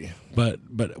 see. But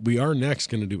we are next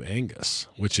going to do Angus,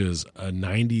 which is a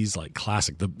 '90s like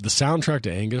classic. The soundtrack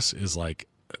to Angus is like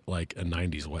a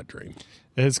 '90s wet dream.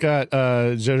 It's got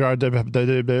Gerard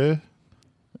Depardieu.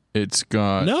 It's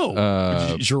got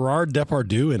Gerard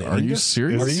Depardieu and Are you Angus?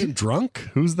 serious? Are you drunk?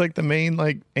 Who's like the main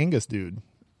like Angus dude?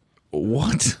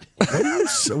 What?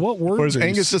 What word? Or is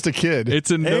Angus just a kid? It's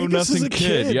a no Angus is nothing a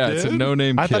kid. kid, Yeah, it's a dude. no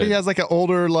name. I kid. thought he has like an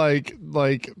older like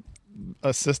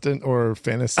assistant or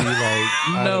fantasy like.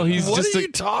 No, he's What just are a.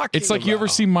 you talking It's like you ever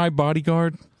about? see My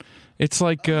Bodyguard? It's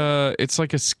like a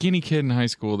skinny kid in high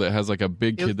school that has like a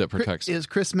big kid that protects him. Is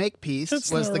Chris Makepeace That's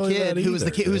was not the really kid that who was the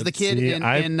either, kid who was the dude. kid See,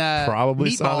 in I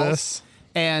probably saw Meatballs. this.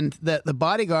 And the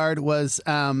bodyguard was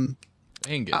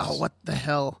Angus. oh, what the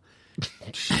hell?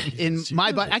 In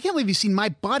my body, I can't believe you've seen My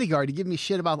Bodyguard. You give me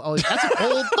shit about all these. That's an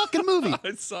old fucking movie.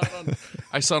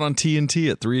 I saw it on TNT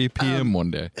at 3 p.m.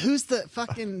 one day. Who's the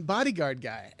fucking bodyguard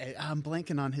guy? I'm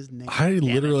blanking on his name. I Damn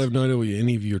literally it. have no idea what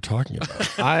any of you are talking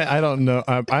about. I don't know.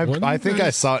 What are I you think I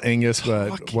guys saw Angus, but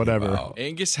talking whatever. about?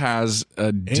 Angus has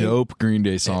a dope Green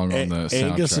Day song on the soundtrack.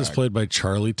 Angus is played by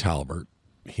Charlie Talbert.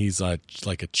 He's like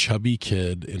a chubby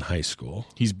kid in high school.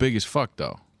 He's big as fuck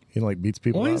though. He like beats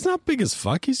people Well, up. he's not big as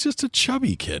fuck. He's just a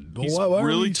chubby kid. He's Why are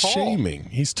really we tall. shaming?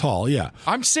 He's tall, yeah.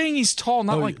 I'm saying he's tall,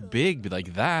 not Oh, like big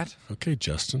like that. Okay,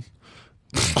 Justin.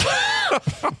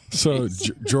 So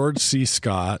George C.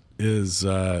 Scott is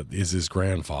his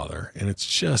grandfather, and it's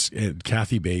just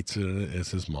Kathy Bates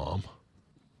is his mom.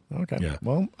 Okay. Yeah.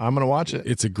 Well, I'm gonna watch it.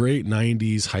 It's a great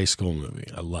 90s high school movie.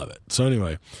 I love it. So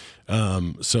anyway,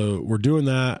 so we're doing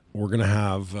that. We're going to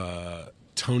have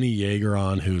Tony Yeager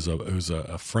on, who's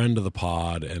a friend of the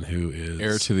pod and who is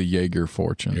Heir to the Jaeger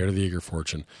fortune. Heir to the Yeager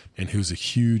fortune, and who's a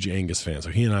huge Angus fan.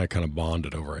 So he and I kind of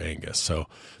bonded over Angus. So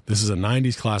this is a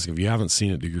 90s classic. If you haven't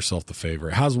seen it, do yourself the favor.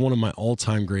 It has one of my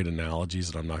all-time great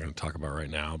analogies that I'm not going to talk about right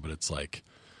now, but it's like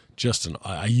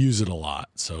I use it a lot.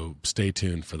 So stay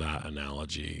tuned for that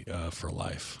analogy for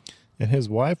life. And his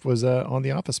wife was on the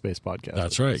Office Space podcast.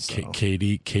 That's right. So-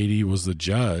 Katie was the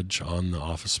judge on the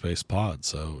Office Space pod.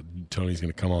 So Tony's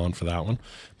going to come on for that one.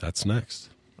 That's next.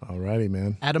 Alrighty,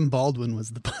 man. Adam Baldwin was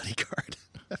the bodyguard.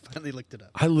 I finally looked it up.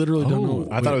 I literally don't know.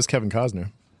 I thought it was Kevin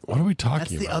Cosner. What are we That's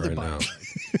talking the about other right bodyguard.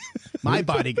 now? My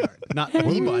bodyguard, not the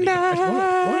bodyguard.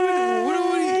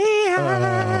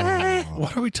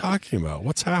 What are we talking about?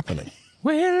 What's happening?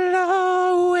 Will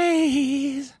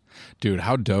always. Dude,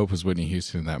 how dope was Whitney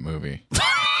Houston in that movie?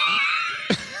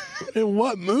 In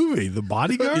what movie? The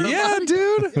Bodyguard? Yeah,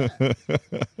 dude.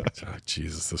 Oh,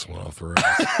 Jesus, this went off the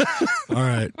rails. All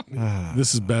right.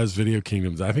 This is Bev's Video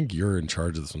Kingdoms. I think you're in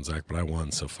charge of this one, Zach, but I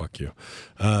won, so fuck you.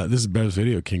 This is Bev's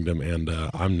Video Kingdom, and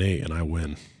I'm Nate, and I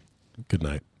win. Good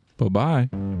night. Bye-bye.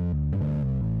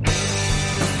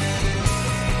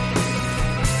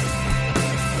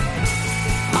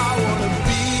 I wanna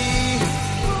be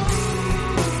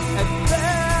at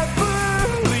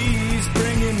Beverly's,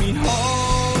 bringing me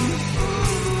home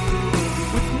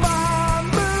with my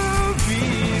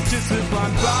movies. Just a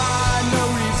blind by, no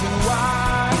reason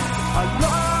why. I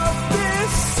love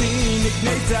this scene. Nick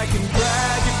Nate, I can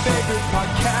brag your favorite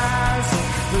podcast.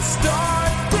 Let's start